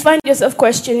 You find yourself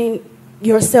questioning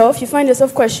yourself, you find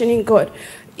yourself questioning God.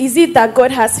 Is it that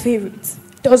God has favorites?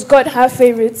 Does God have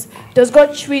favorites? Does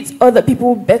God treat other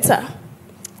people better,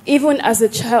 even as a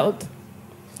child?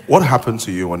 What happened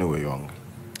to you when you were young?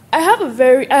 I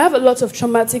have a lot of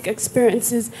traumatic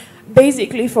experiences,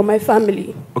 basically from my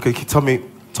family. Okay, can you tell me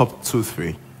top 2,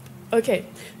 3? Okay,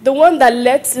 the one that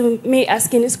led to me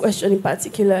asking this question in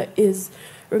particular is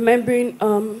remembering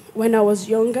when I was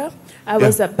younger. I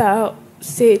was about,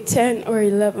 say, 10 or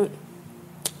 11.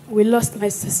 We lost my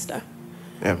sister.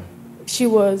 Yeah. She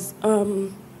was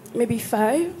maybe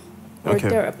 5 or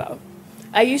thereabout.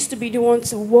 I used to be the one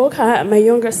to walk her and my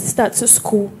younger sister to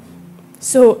school.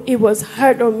 So it was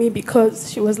hard on me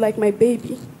because she was like my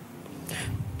baby.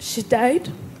 She died.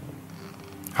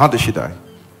 How did she die?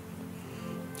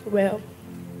 Well,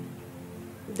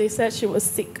 they said she was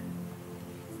sick.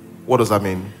 What does that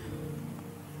mean?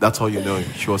 That's all you know,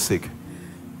 she was sick.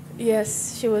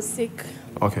 Yes, she was sick.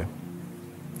 Okay.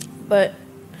 But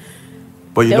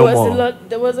you there know was more.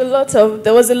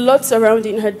 There was a lot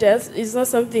surrounding her death. It's not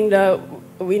something that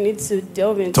we need to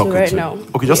delve into right now.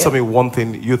 Okay, just tell me one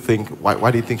thing you think.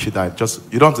 Why do you think she died?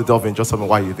 You don't have to delve in. Just tell me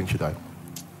why you think she died.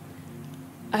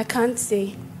 I can't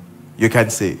say. You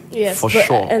can't say. Yes, for but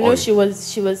sure. I know she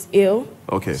was ill.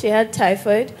 Okay. She had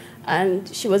typhoid,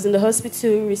 and she was in the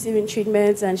hospital receiving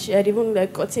treatments, and she had even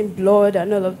gotten blood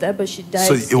and all of that, but she died.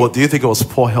 So, do you think it was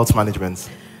poor health management,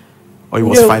 or it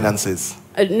was finances?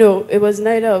 No, it was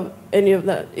neither of any of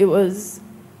that. It was,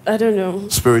 I don't know.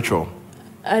 Spiritual.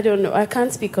 I don't know. I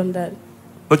can't speak on that.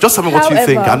 But just tell me what you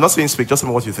think. I'm not saying speak. Just tell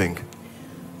me what you think.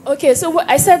 Okay, so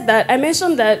I said that. I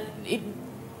mentioned that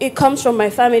it comes from my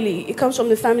family. It comes from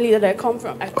the family that I come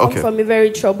from. I come from a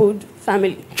very troubled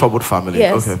family. Troubled family.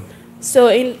 Yes. Okay. So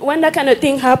when that kind of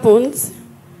thing happens,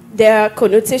 there are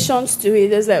connotations to it.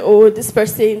 There's like, oh, this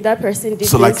person, that person did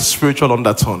this. So like spiritual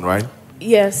undertone, right?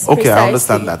 Yes. Okay, precisely. I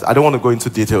understand that. I don't want to go into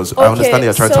details. Okay, I understand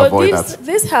you're trying to avoid that.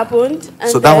 This happened.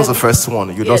 And so that was the first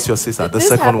one. You lost your sister. The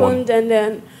second one. This happened, and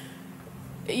then,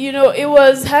 it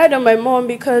was hard on my mom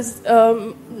because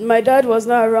my dad was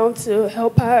not around to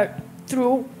help her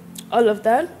through all of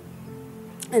that.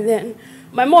 And then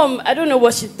my mom, I don't know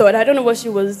what she thought. I don't know what she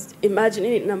was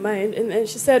imagining in her mind. And then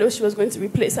she said, she was going to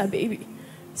replace her baby.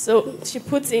 So she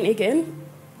puts in again.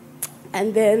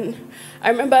 And then I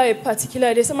remember a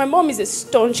particular day. So my mom is a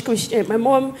staunch Christian. My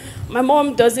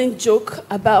mom doesn't joke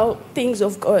about things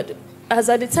of God. As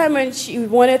at the time when she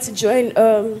wanted to join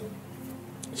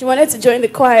the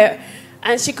choir,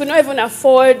 and she could not even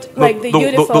afford uniform.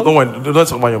 Don't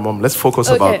talk about your mom. Let's focus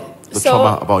about the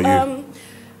trauma about you.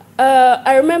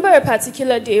 I remember a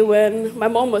particular day when my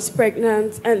mom was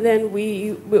pregnant, and then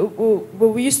we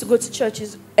used to go to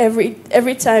churches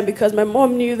every time because my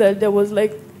mom knew that there was a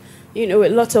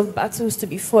lot of battles to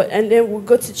be fought, and then we'd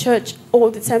go to church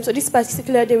all the time. So this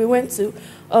particular day we went to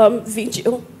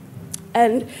vigil,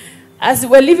 and as we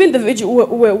were leaving the vigil,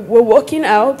 we're walking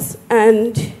out,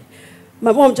 and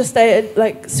my mom just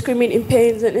started screaming in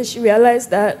pain, and then she realized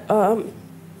that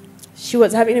she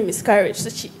was having a miscarriage.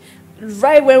 So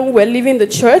right when we were leaving the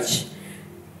church,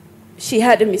 she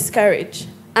had a miscarriage,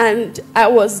 and I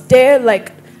was there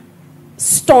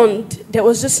stunned. There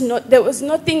was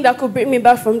nothing that could bring me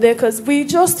back from there because we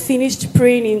just finished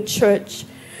praying in church.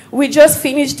 We just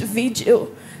finished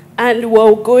vigil, and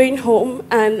we're going home,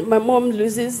 and my mom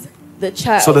loses the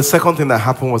child. So the second thing that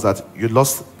happened was that you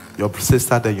lost your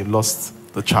sister, then you lost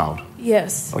the child.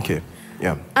 Yes. Okay.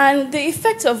 Yeah. And the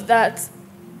effect of that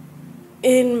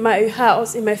in my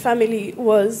house, in my family,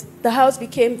 was the house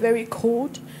became very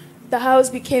cold. The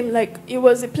house became it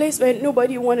was a place where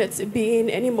nobody wanted to be in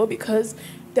anymore because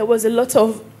there was a lot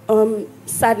of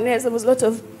sadness. There was a lot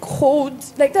of cold,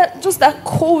 just that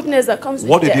coldness that comes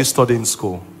with What did death. you study in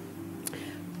school?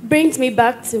 Brings me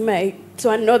back to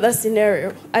another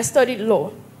scenario. I studied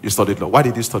law. You studied law. Why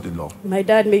did you study law? My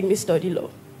dad made me study law.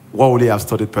 What would you have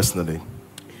studied personally?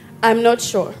 I'm not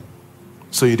sure.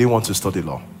 So you didn't want to study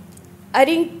law? I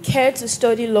didn't care to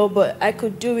study law, but I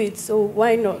could do it, so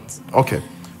why not? Okay.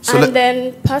 So and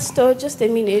then, Pastor, just a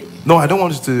minute. No, I don't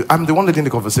want you to. I'm the one leading the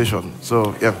conversation.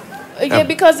 So, yeah. Yeah,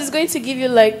 because it's going to give you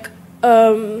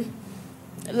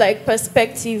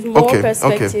perspective, more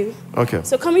perspective. Okay.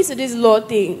 So coming to this law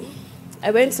thing,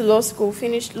 I went to law school,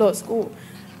 finished law school.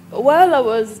 While I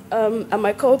was at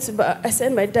my cultivar, I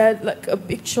sent my dad a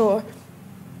picture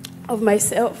of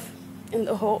myself in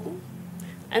the hall.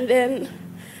 And then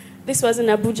this was in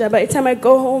Abuja. By the time I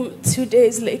go home 2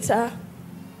 days later,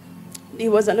 it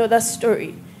was another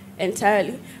story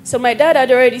entirely. So my dad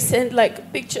had already sent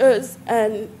pictures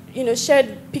and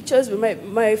shared pictures with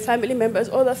my family members,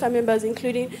 other family members,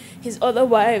 including his other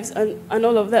wives and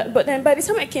all of that. But then by the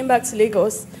time I came back to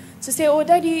Lagos to say, "Oh,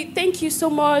 Daddy, thank you so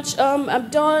much. I'm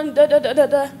done."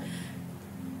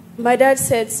 My dad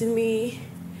said to me,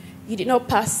 "You did not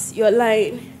pass your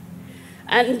line."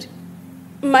 And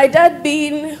my dad,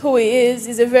 being who he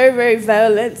is a very, very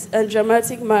violent and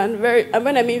dramatic man. And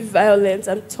when I mean violent,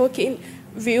 I'm talking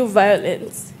real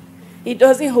violence. He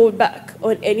doesn't hold back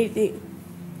on anything.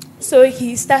 So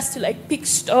he starts to pick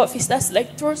stuff. He starts to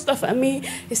throw stuff at me.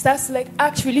 He starts to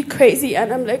act really crazy.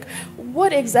 And I'm like,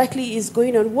 what exactly is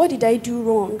going on? What did I do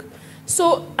wrong?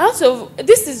 So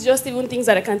this is just even things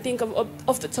that I can think of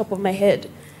off the top of my head.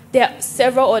 There are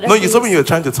several other things. You told me you were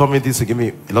trying to tell me this to give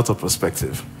me a lot of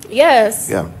perspective. Yes.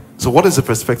 Yeah. So what is the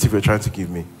perspective you're trying to give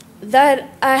me? That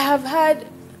I have had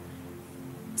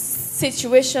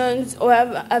situations or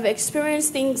I've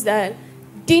experienced things that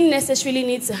didn't necessarily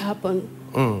need to happen.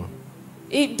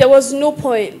 There was no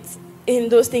point in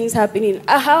those things happening.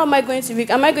 How am I going to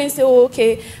am I going to say, "Oh,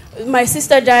 okay, my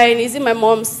sister dying, is it my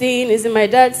mom's sin? Is it my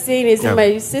dad's sin? Is it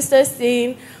my sister's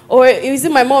sin? Or is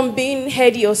it my mom being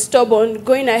heady or stubborn,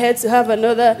 going ahead to have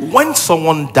another?" When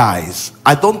someone dies,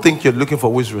 I don't think you're looking for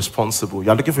who is responsible.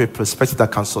 You're looking for a perspective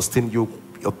that can sustain your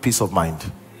peace of mind.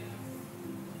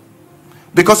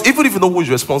 Because even if you know who is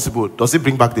responsible, does it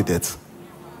bring back the death?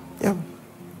 Yeah.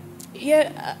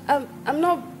 Yeah, I'm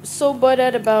not so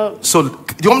bothered about... So,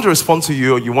 do you want me to respond to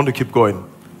you or you want to keep going?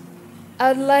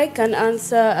 I'd like an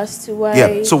answer as to why...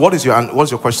 Yeah, so what's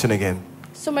your question again?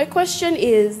 So my question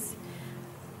is,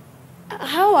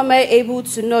 how am I able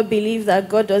to not believe that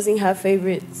God doesn't have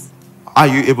favorites? Are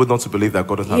you able not to believe that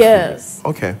God doesn't have favorites? Yes.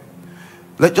 Okay.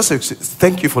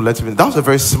 Thank you for letting me... That was a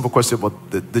very simple question, but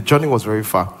the journey was very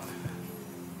far.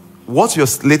 What's your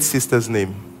late sister's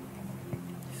name?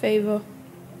 Favor.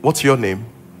 What's your name?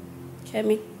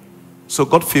 Kemi. So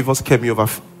God favors Kemi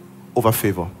over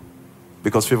favor.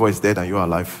 Because favor is dead and you are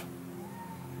alive.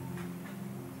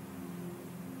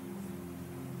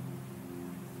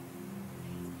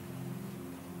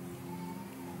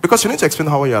 Because you need to explain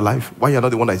how you're alive. Why you're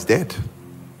not the one that is dead.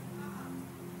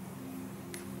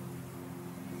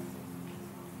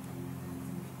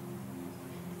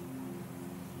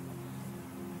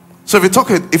 So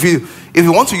if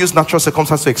you want to use natural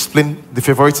circumstances to explain the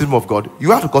favoritism of God,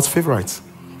 you are God's favorite.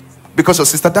 Because your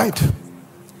sister died.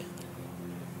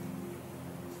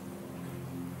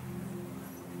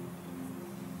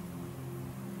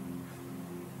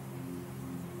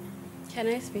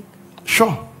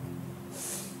 Sure.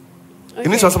 Okay. You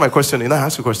need to answer my question. You know, I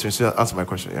ask you a question. You should answer my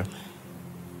question, yeah.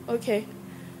 Okay.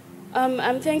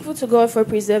 I'm thankful to God for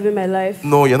preserving my life.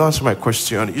 No, you're not answering my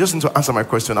question. You just need to answer my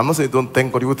question. I'm not saying don't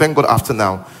thank God. You will thank God after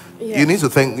now. Yeah. You need to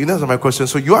answer my question.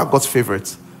 So you are God's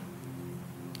favorite.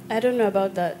 I don't know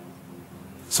about that.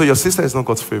 So your sister is not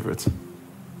God's favorite.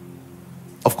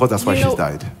 Of course, that's why she's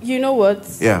died. You know what?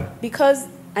 Yeah. Because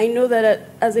I know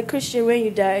that as a Christian, when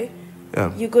you die,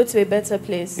 Yeah. you go to a better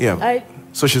place. Yeah.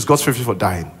 So she's God's favorite for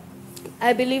dying.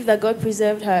 I believe that God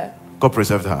preserved her. God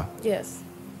preserved her. Yes.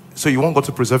 So you want God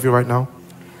to preserve you right now?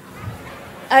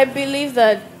 I believe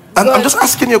that. I'm just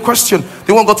asking you a question. Do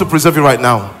you want God to preserve you right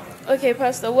now? Okay,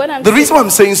 Pastor. What I'm The reason why I'm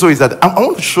saying so is that I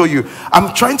want to show you.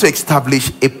 I'm trying to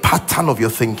establish a pattern of your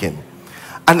thinking.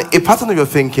 And a pattern of your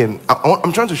thinking,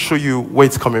 I'm trying to show you where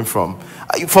it's coming from.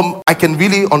 I can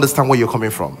really understand where you're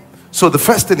coming from. So the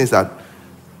first thing is that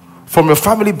from your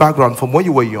family background, from when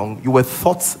you were young, you were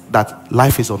taught that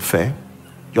life is unfair,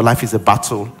 your life is a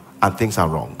battle, and things are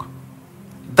wrong.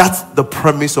 That's the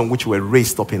premise on which you were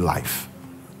raised up in life.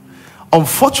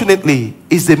 Unfortunately,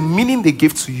 it's the meaning they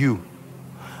give to you.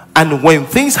 And when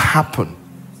things happen,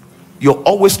 you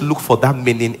always look for that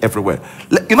meaning everywhere.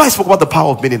 You know, I spoke about the power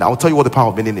of meaning. I'll tell you what the power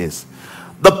of meaning is.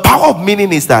 The power of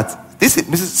meaning is that, this is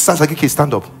Mrs. Sasakiki,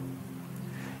 stand up.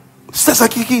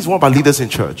 Sasakiki is one of our leaders in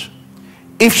church.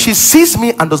 If she sees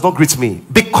me and does not greet me,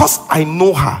 because I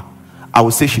know her, I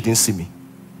will say she didn't see me.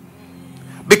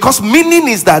 Because meaning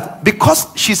is that because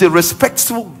she's a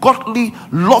respectful, godly,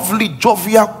 lovely,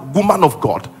 jovial woman of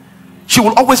God, she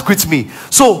will always greet me.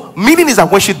 So meaning is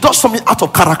that when she does something out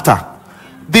of character,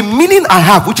 the meaning I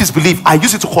have, which is belief, I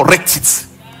use it to correct it.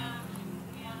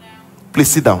 Please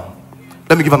sit down.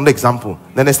 Let me give another example.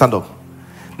 Nene, stand up.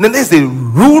 Nene is a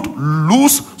rude,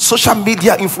 loose, social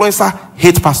media influencer,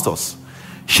 hate pastors.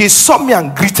 She saw me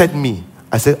and greeted me.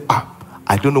 I said,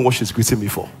 I don't know what she's greeting me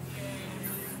for.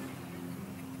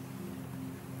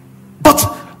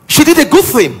 But she did a good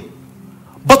thing.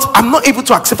 But I'm not able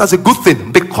to accept as a good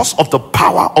thing because of the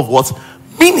power of what?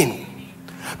 Meaning.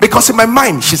 Because in my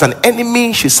mind, she's an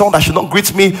enemy. She's someone that should not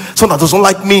greet me. Someone that doesn't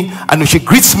like me. And when she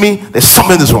greets me, there's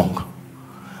something is wrong.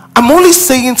 I'm only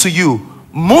saying to you,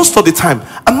 most of the time,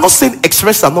 I'm not saying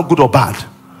experiences are not good or bad.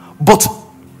 But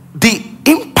the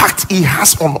impact it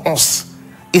has on us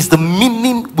is the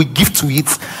meaning we give to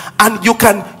it. And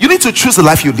you need to choose the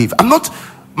life you live. I'm not,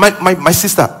 my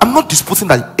sister, I'm not disputing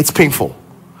that it's painful.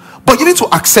 But you need to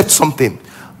accept something.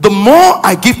 The more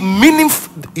I give meaning,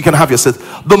 you can have yourself.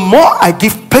 The more I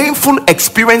give painful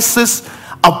experiences,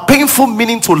 a painful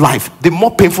meaning to life, the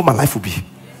more painful my life will be.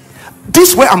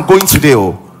 This is where I'm going today.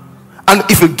 And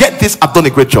if you get this, I've done a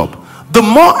great job. The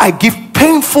more I give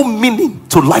painful meaning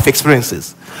to life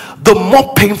experiences, the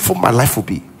more painful my life will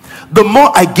be. The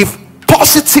more I give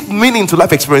positive meaning to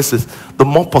life experiences, the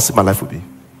more positive my life will be.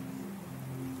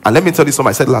 And let me tell you something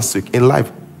I said last week. In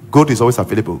life, good is always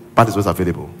available, bad is always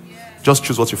available. Just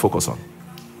choose what you focus on.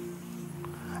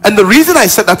 And the reason I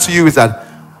said that to you is that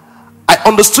I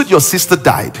understood your sister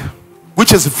died,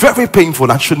 which is very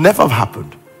painful and should never have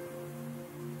happened.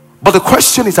 But the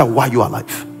question is that why you are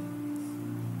alive?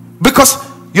 Because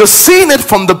you're seeing it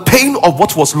from the pain of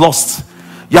what was lost.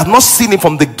 You have not seen it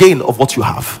from the gain of what you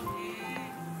have.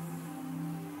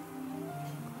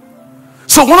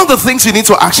 So one of the things you need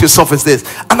to ask yourself is this,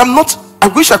 and I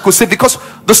wish I could say, because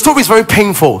the story is very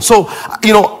painful. So,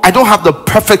 I don't have the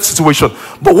perfect situation.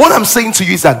 But what I'm saying to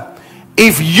you is that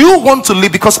if you want to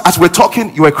live, because as we're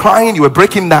talking, you were crying, you were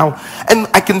breaking down, and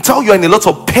I can tell you're in a lot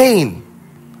of pain.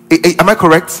 Am I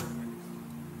correct?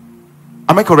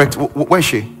 Am I correct? Where is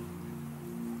she?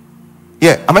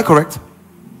 Yeah, am I correct?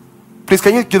 Please,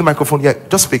 can you give the microphone? Yeah,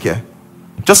 just speak here.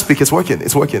 Just speak, it's working,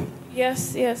 it's working.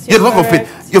 Yes. You're a lot of pain.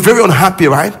 You're very unhappy,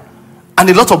 right? And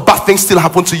a lot of bad things still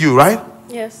happen to you, right?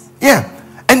 Yes. Yeah.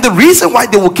 And the reason why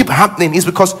they will keep happening is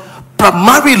because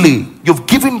primarily you've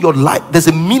given your life, there's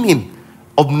a meaning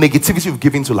of negativity you've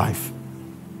given to life.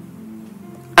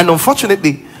 And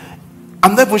unfortunately,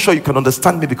 I'm not even sure you can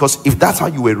understand me, because if that's how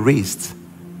you were raised,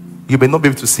 you may not be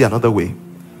able to see another way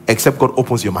except God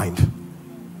opens your mind.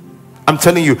 I'm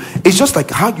telling you, it's just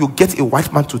like how you get a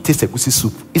white man to taste egusi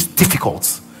soup. It's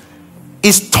difficult.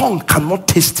 His tongue cannot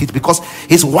taste it because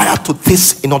he's wired to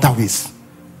taste in other ways.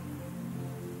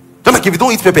 Just like if you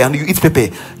don't eat pepper and you eat pepper,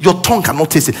 your tongue cannot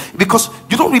taste it, because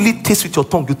you don't really taste with your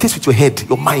tongue, you taste with your head,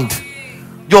 your mind.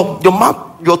 Your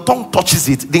mouth, your tongue touches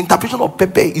it. The interpretation of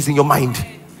pepper is in your mind.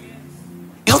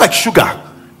 It's not like sugar.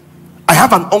 I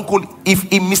have an uncle, if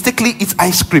he mistakenly eats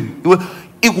ice cream,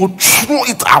 he will throw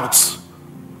it out,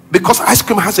 because ice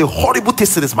cream has a horrible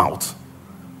taste in his mouth.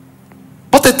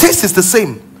 But the taste is the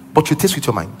same, but you taste with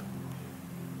your mind.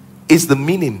 It's the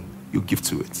meaning you give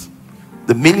to it.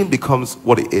 The meaning becomes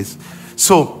what it is.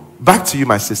 So, back to you,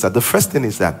 my sister. The first thing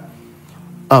is that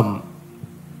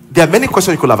there are many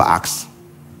questions you could have asked.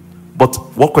 But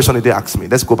what question did they ask me?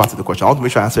 Let's go back to the question. I want to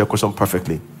make sure I answer your question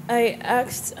perfectly. I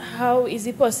asked, how is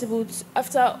it possible to,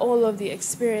 after all of the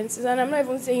experiences, and I'm not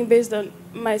even saying based on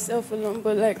myself alone,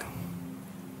 but like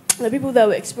the people that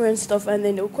will experience stuff and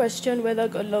then they'll question whether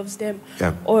God loves them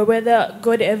or whether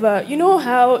God ever, you know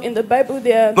how in the Bible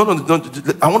there... No,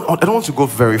 I don't want to go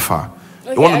very far.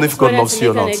 Okay, you want to know if God loves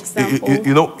you or not.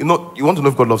 You want to know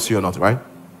if God loves you or not, right?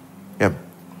 Yeah.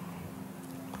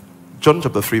 John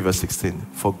chapter 3 verse 16.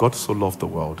 For God so loved the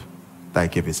world that he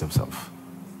gave himself.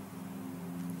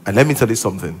 And let me tell you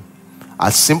something.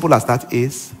 As simple as that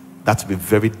is, that will be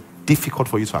very difficult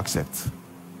for you to accept.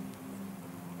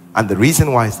 And the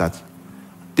reason why is that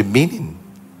the meaning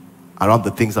around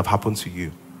the things that have happened to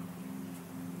you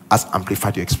has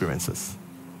amplified your experiences.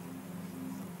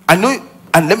 I know,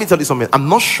 and let me tell you something. I'm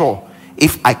not sure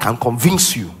if I can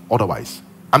convince you otherwise.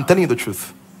 I'm telling you the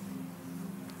truth.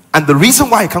 And the reason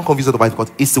why I can't convince you otherwise is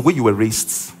because it's the way you were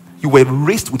raised. You were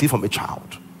raised with it from a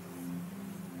child.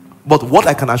 But what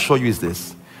I can assure you is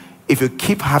this. If you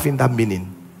keep having that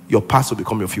meaning, your past will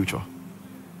become your future.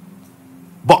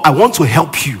 But I want to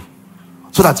help you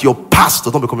so that your past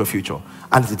does not become your future.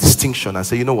 And it's a distinction. And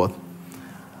say, you know what?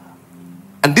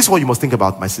 And this is what you must think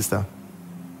about, my sister.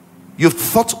 You've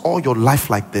thought all your life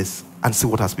like this and see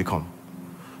what has become.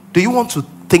 Do you want to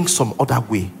think some other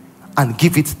way and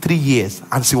give it 3 years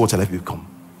and see what your life will become?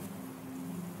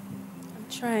 I'm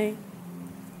trying.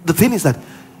 The thing is that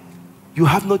you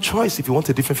have no choice if you want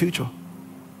a different future.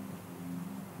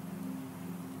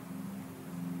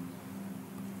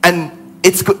 And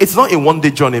it's not a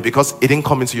one-day journey because it didn't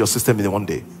come into your system in one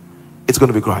day. It's going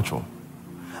to be gradual.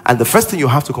 And the first thing you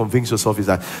have to convince yourself is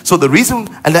that, so the reason,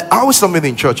 and I always tell something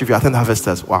in church, if you attend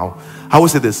Harvesters, wow, I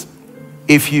always say this,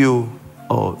 thank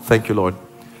you, Lord.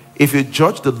 If you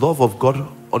judge the love of God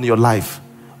on your life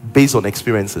based on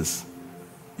experiences,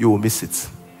 you will miss it.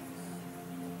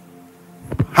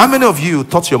 How many of you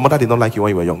thought your mother did not like you when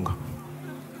you were young?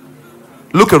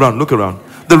 Look around.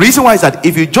 The reason why is that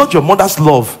if you judge your mother's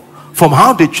love from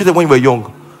how they treated when you were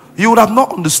young, you would have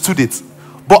not understood it.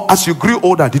 But as you grew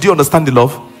older, did you understand the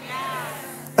love?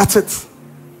 Yes. That's it.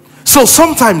 So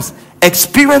sometimes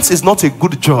experience is not a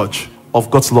good judge of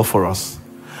God's love for us.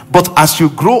 But as you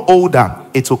grow older,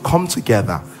 it will come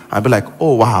together and be like,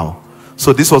 oh wow.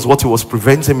 So this was what he was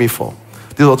preventing me for.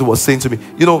 This is what he was saying to me.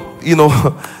 You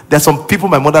know, there's some people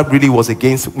my mother really was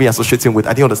against me associating with. I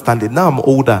didn't understand it. Now I'm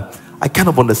older. I kind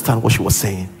of understand what she was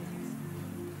saying.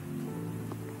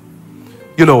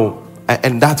 You know,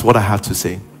 and that's what I have to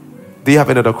say. Do you have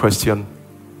another question?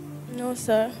 No,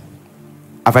 sir.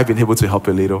 Have I been able to help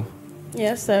a little?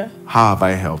 Yes, sir. How have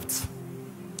I helped?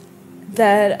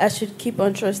 That I should keep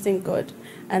on trusting God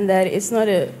and that it's not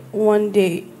a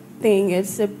one-day thing.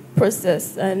 It's a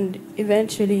process and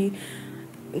eventually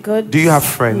God's Do you have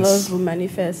friends? love will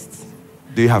manifest.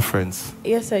 Do you have friends?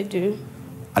 Yes, I do.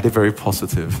 Are they very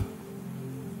positive?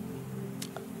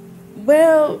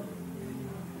 Well,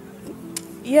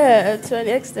 yeah,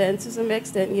 to some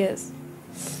extent, yes.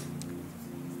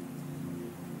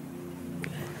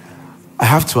 I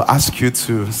have to ask you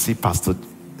to see Pastor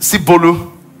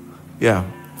Bolu. Yeah.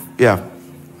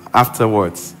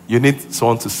 Afterwards, you need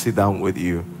someone to sit down with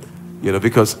you,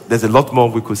 because there's a lot more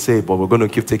we could say, but we're going to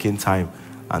keep taking time.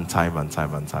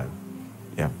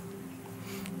 Yeah.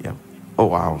 Oh,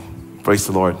 wow. Praise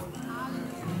the Lord.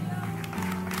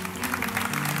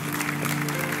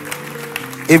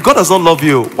 If God does not love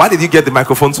you, why did you get the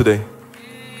microphone today?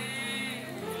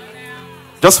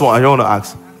 Just one, I don't want to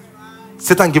ask.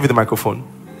 Satan, give you the microphone.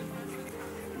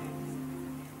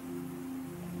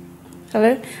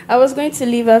 Hello? I was going to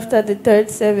leave after the third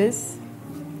service.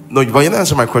 No, but you didn't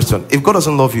answer my question. If God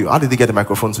doesn't love you, how did he get the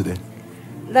microphone today?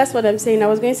 That's what I'm saying. I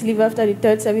was going to leave after the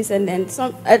third service and then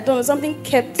I don't know, something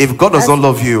kept... If God does not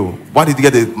love you, why did you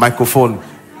get the microphone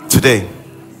today?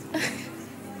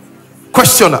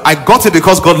 Question, I got it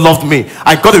because God loved me.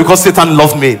 I got it because Satan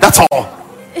loved me. That's all.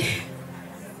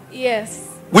 Yes.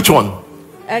 Which one?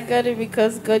 I got it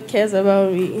because God cares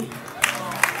about me.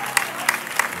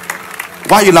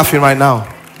 Why are you laughing right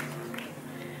now?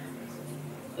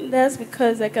 That's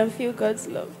because I can feel God's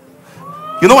love.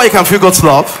 You know why you can feel God's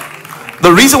love?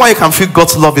 The reason why you can feel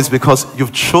God's love is because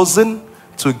you've chosen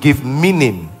to give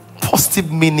meaning,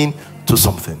 positive meaning to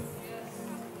something.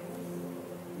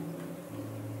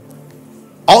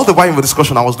 All the while in the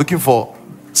discussion, I was looking for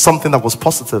something that was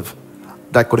positive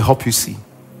that could help you see.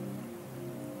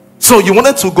 So you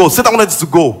wanted to go, Satan wanted to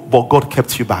go, but God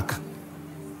kept you back.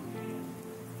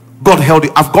 God held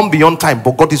it. I've gone beyond time,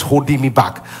 but God is holding me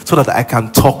back so that I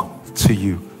can talk to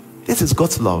you. This is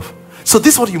God's love. So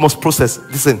this is what you must process.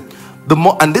 Listen, the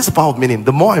more, and this is power of meaning,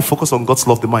 the more I focus on God's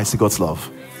love, the more I see God's love.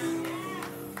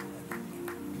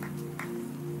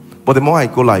 But the more I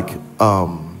go like,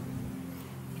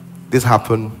 this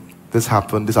happened.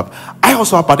 I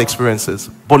also have bad experiences.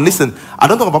 But listen, I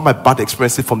don't talk about my bad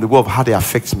experiences from the way of how they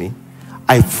affect me.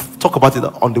 I talk about it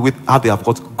on the way how they have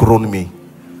grown me.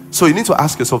 So you need to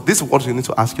ask yourself, this is what you need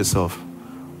to ask yourself.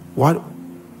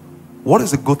 What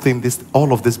is the good thing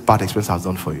all of this bad experience has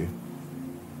done for you?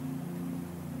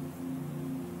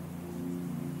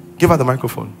 Give her the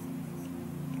microphone.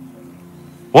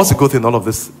 What's the good thing all of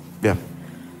this? Yeah.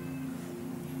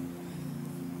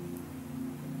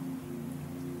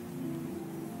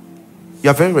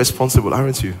 You're very responsible,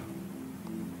 aren't you?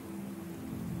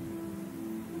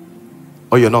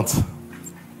 Or you're not?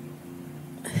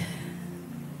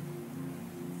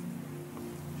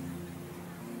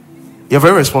 You're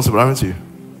very responsible, aren't you?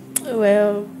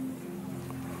 Well,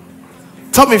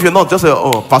 tell me if you're not. Just say,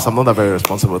 oh, Pastor, I'm not that very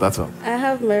responsible, that's all. I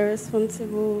have my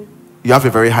responsible. You have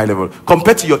a very high level.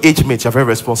 Compared to your age mates, you're very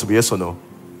responsible, yes or no?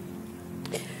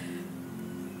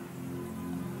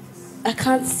 I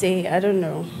can't say. I don't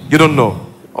know. You don't know?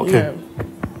 Okay. No.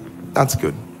 That's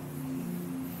good.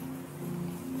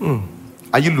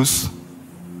 Are you loose?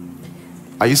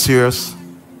 Are you serious?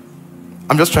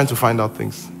 I'm just trying to find out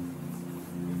things.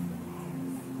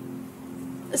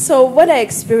 So what I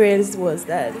experienced was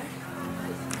that.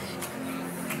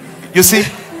 You see,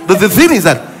 the thing is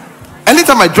that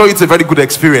anytime I draw, it's a very good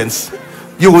experience.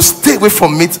 You will stay away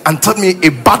from it and tell me a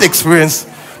bad experience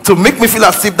to make me feel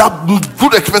as if that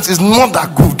good experience is not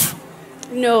that good.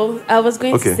 No, I was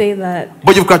going to say that.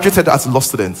 But you've graduated as a law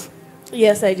student.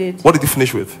 Yes, I did. What did you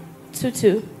finish with?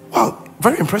 2-2. Wow,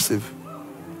 very impressive.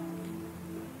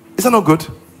 Is that not good?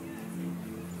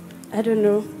 I don't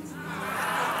know.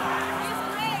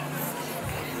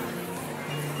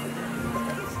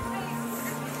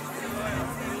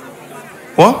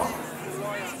 What?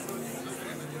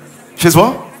 She's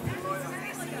what?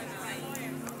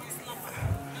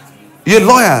 You're a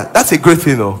lawyer. That's a great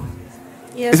thing, though.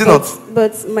 Yes, is it not?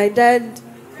 But my dad.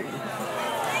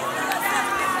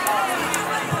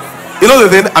 You know the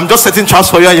thing? I'm just setting traps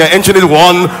for you and you're entering it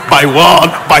one by one,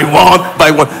 by one,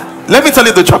 by one. Let me tell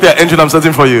you the trap you're entering I'm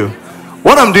setting for you.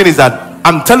 What I'm doing is that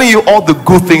I'm telling you all the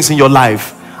good things in your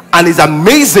life. And it's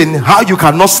amazing how you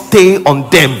cannot stay on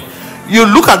them. You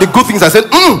look at the good things and say,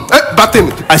 bad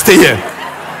thing, I stay here.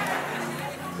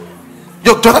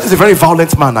 Your dad is a very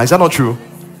violent man. Is that not true?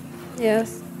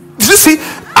 Yes. Did you see?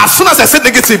 As soon as I said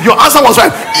negative, your answer was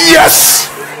right. Yes.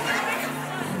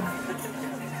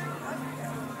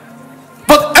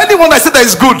 But anyone I said that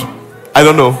is good, I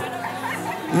don't know.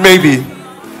 Maybe.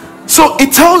 So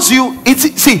it tells you,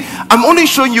 see, I'm only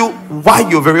showing you why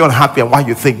you're very unhappy and why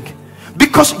you think.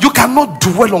 Because you cannot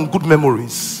dwell on good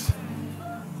memories.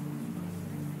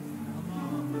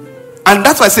 And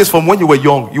that's why it says from when you were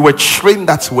young, you were trained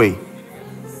that way.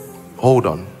 Hold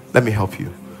on, let me help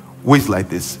you. Who is like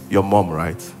this? Your mom,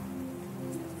 right?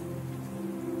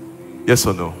 Yes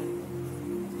or no?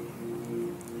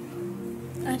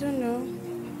 I don't know.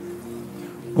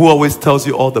 Who always tells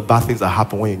you all the bad things that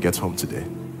happen when you get home today?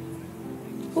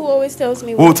 Who always tells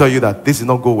me Who will tell you that this did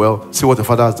not go well? See what your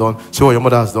father has done. See what your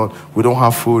mother has done. We don't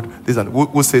have food. This and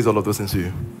who says all of those things to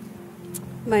you?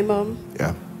 My mom.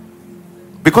 Yeah.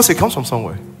 Because it comes from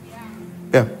somewhere.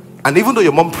 Yeah. And even though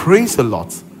your mom prays a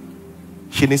lot,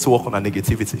 she needs to work on her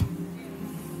negativity.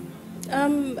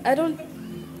 I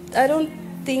don't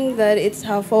think that it's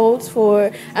her fault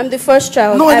for I'm the first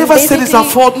child. No, I never said it's her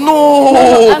fault.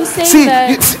 No. I'm saying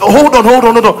that. Hold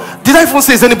on. Did I even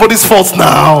say it's anybody's fault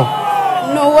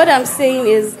now? No, what I'm saying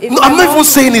is No, I'm not even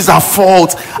saying it's her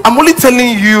fault. I'm only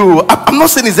telling you. I'm not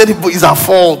saying it's her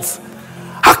fault.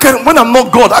 When I'm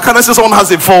not God, how can I say someone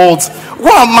has a fault?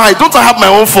 What am I? Don't I have my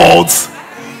own faults?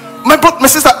 My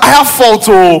sister, I have fault.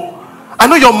 Oh, I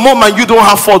know your mom and you don't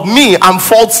have fault. Me, I'm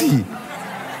faulty.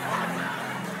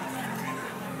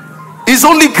 It's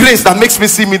only grace that makes me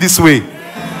see me this way.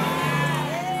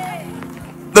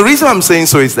 The reason I'm saying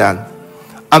so is that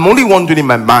I'm only wondering in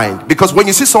my mind, because when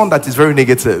you see someone that is very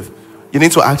negative, you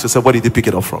need to ask yourself, where did they pick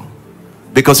it up from?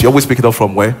 Because you always pick it up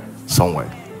from where? Somewhere.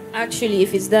 Actually,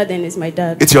 if it's that, then it's my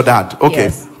dad. It's your dad. Okay.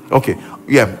 Yes. Okay.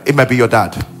 Yeah, it might be your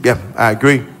dad. Yeah, I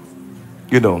agree.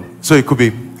 So it could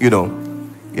be,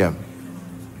 yeah.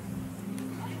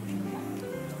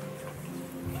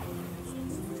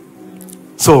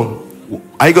 So,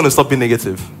 are you going to stop being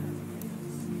negative?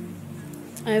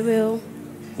 I will.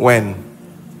 When?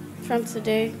 From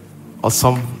today. Or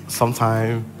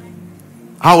sometime?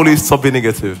 How will you stop being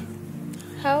negative?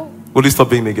 How? Will you stop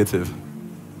being negative?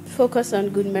 Focus on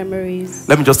good memories.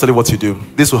 Let me just tell you what you do.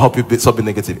 This will help you stop being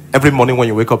negative. Every morning when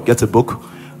you wake up, get a book.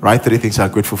 Write 3 things you are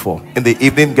grateful for. In the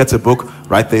evening, get a book.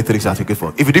 Write 3 things you are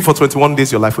grateful for. If you do it for 21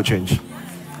 days, your life will change.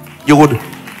 You would...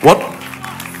 What?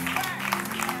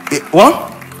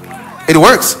 What? It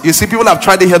works. You see, people have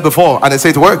tried it here before and they say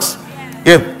it works.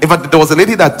 Yeah. In fact, there was a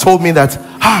lady that told me that,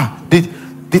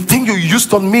 the thing you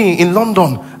used on me in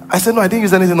London. I said, no, I didn't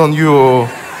use anything on you.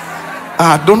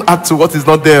 Don't add to what is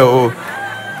not there.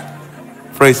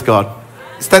 Praise God.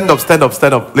 Stand up, stand up,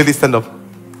 stand up. Lady, stand up.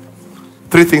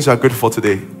 3 things you are grateful for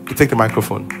today. You take the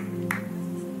microphone.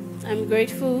 I'm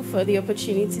grateful for the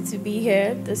opportunity to be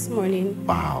here this morning.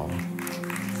 Wow.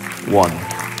 1,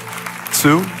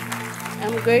 2.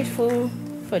 I'm grateful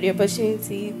for the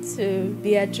opportunity to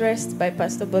be addressed by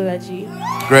Pastor Bolaji.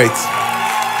 Great.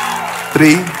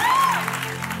 3.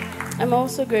 I'm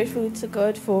also grateful to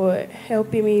God for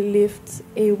helping me lift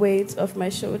a weight off my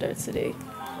shoulder today.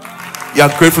 You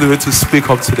are grateful to speak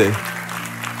up today.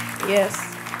 Yes.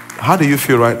 How do you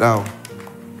feel right now?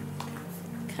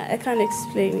 I can't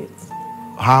explain it.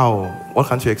 How? What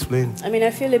can't you explain? I mean,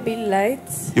 I feel a bit light.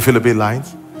 You feel a bit light?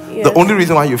 Yes. The only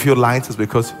reason why you feel light is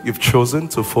because you've chosen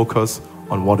to focus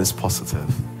on what is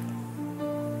positive.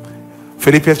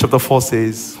 Philippians chapter 4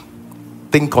 says,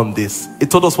 think on this.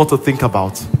 It told us what to think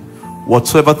about.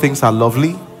 Whatsoever things are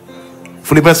lovely.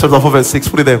 Philippians chapter 4 verse 6,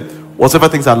 put it there. Whatsoever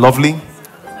things are lovely,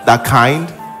 that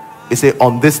kind. It says,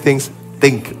 on these things,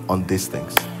 think on these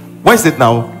things. Where is it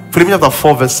now? Philippians chapter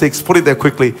 4 verse 6. Put it there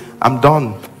quickly. I'm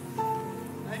done.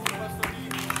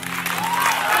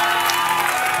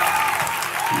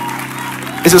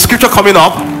 Is the scripture coming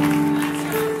up?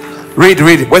 Read.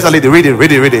 Where's the lady? Read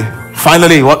it.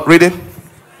 Finally, what? Read it.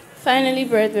 Finally,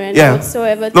 brethren, Yeah.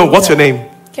 whatsoever No, things what's your are- name?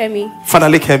 Kemi.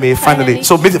 Finally, Kemi. Finally.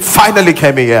 So, finally,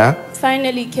 Kemi, yeah?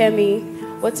 Finally, Kemi.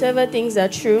 Whatever things are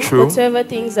true, True. whatever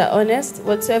things are honest,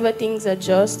 whatever things are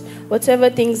just, whatever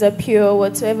things are pure,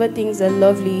 whatever things are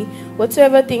lovely,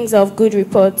 whatever things are of good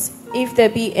report, if there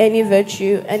be any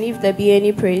virtue and if there be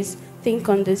any praise, think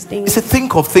on these He things. said,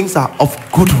 think of things that are of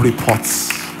good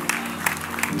reports.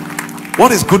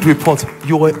 What is good report?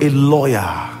 You are a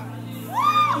lawyer.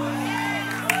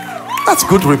 That's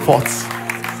good reports.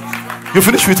 You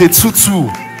finish with a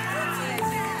 2-2.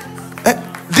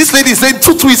 This lady is saying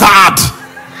 2-2 is hard.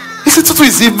 He said 2-2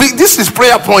 is big. This is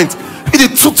prayer point. He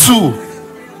did 2-2.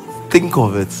 Think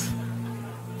of it.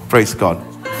 Praise God.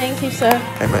 Thank you, sir.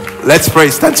 Amen. Let's pray.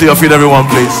 Stand to your feet, everyone,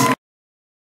 please.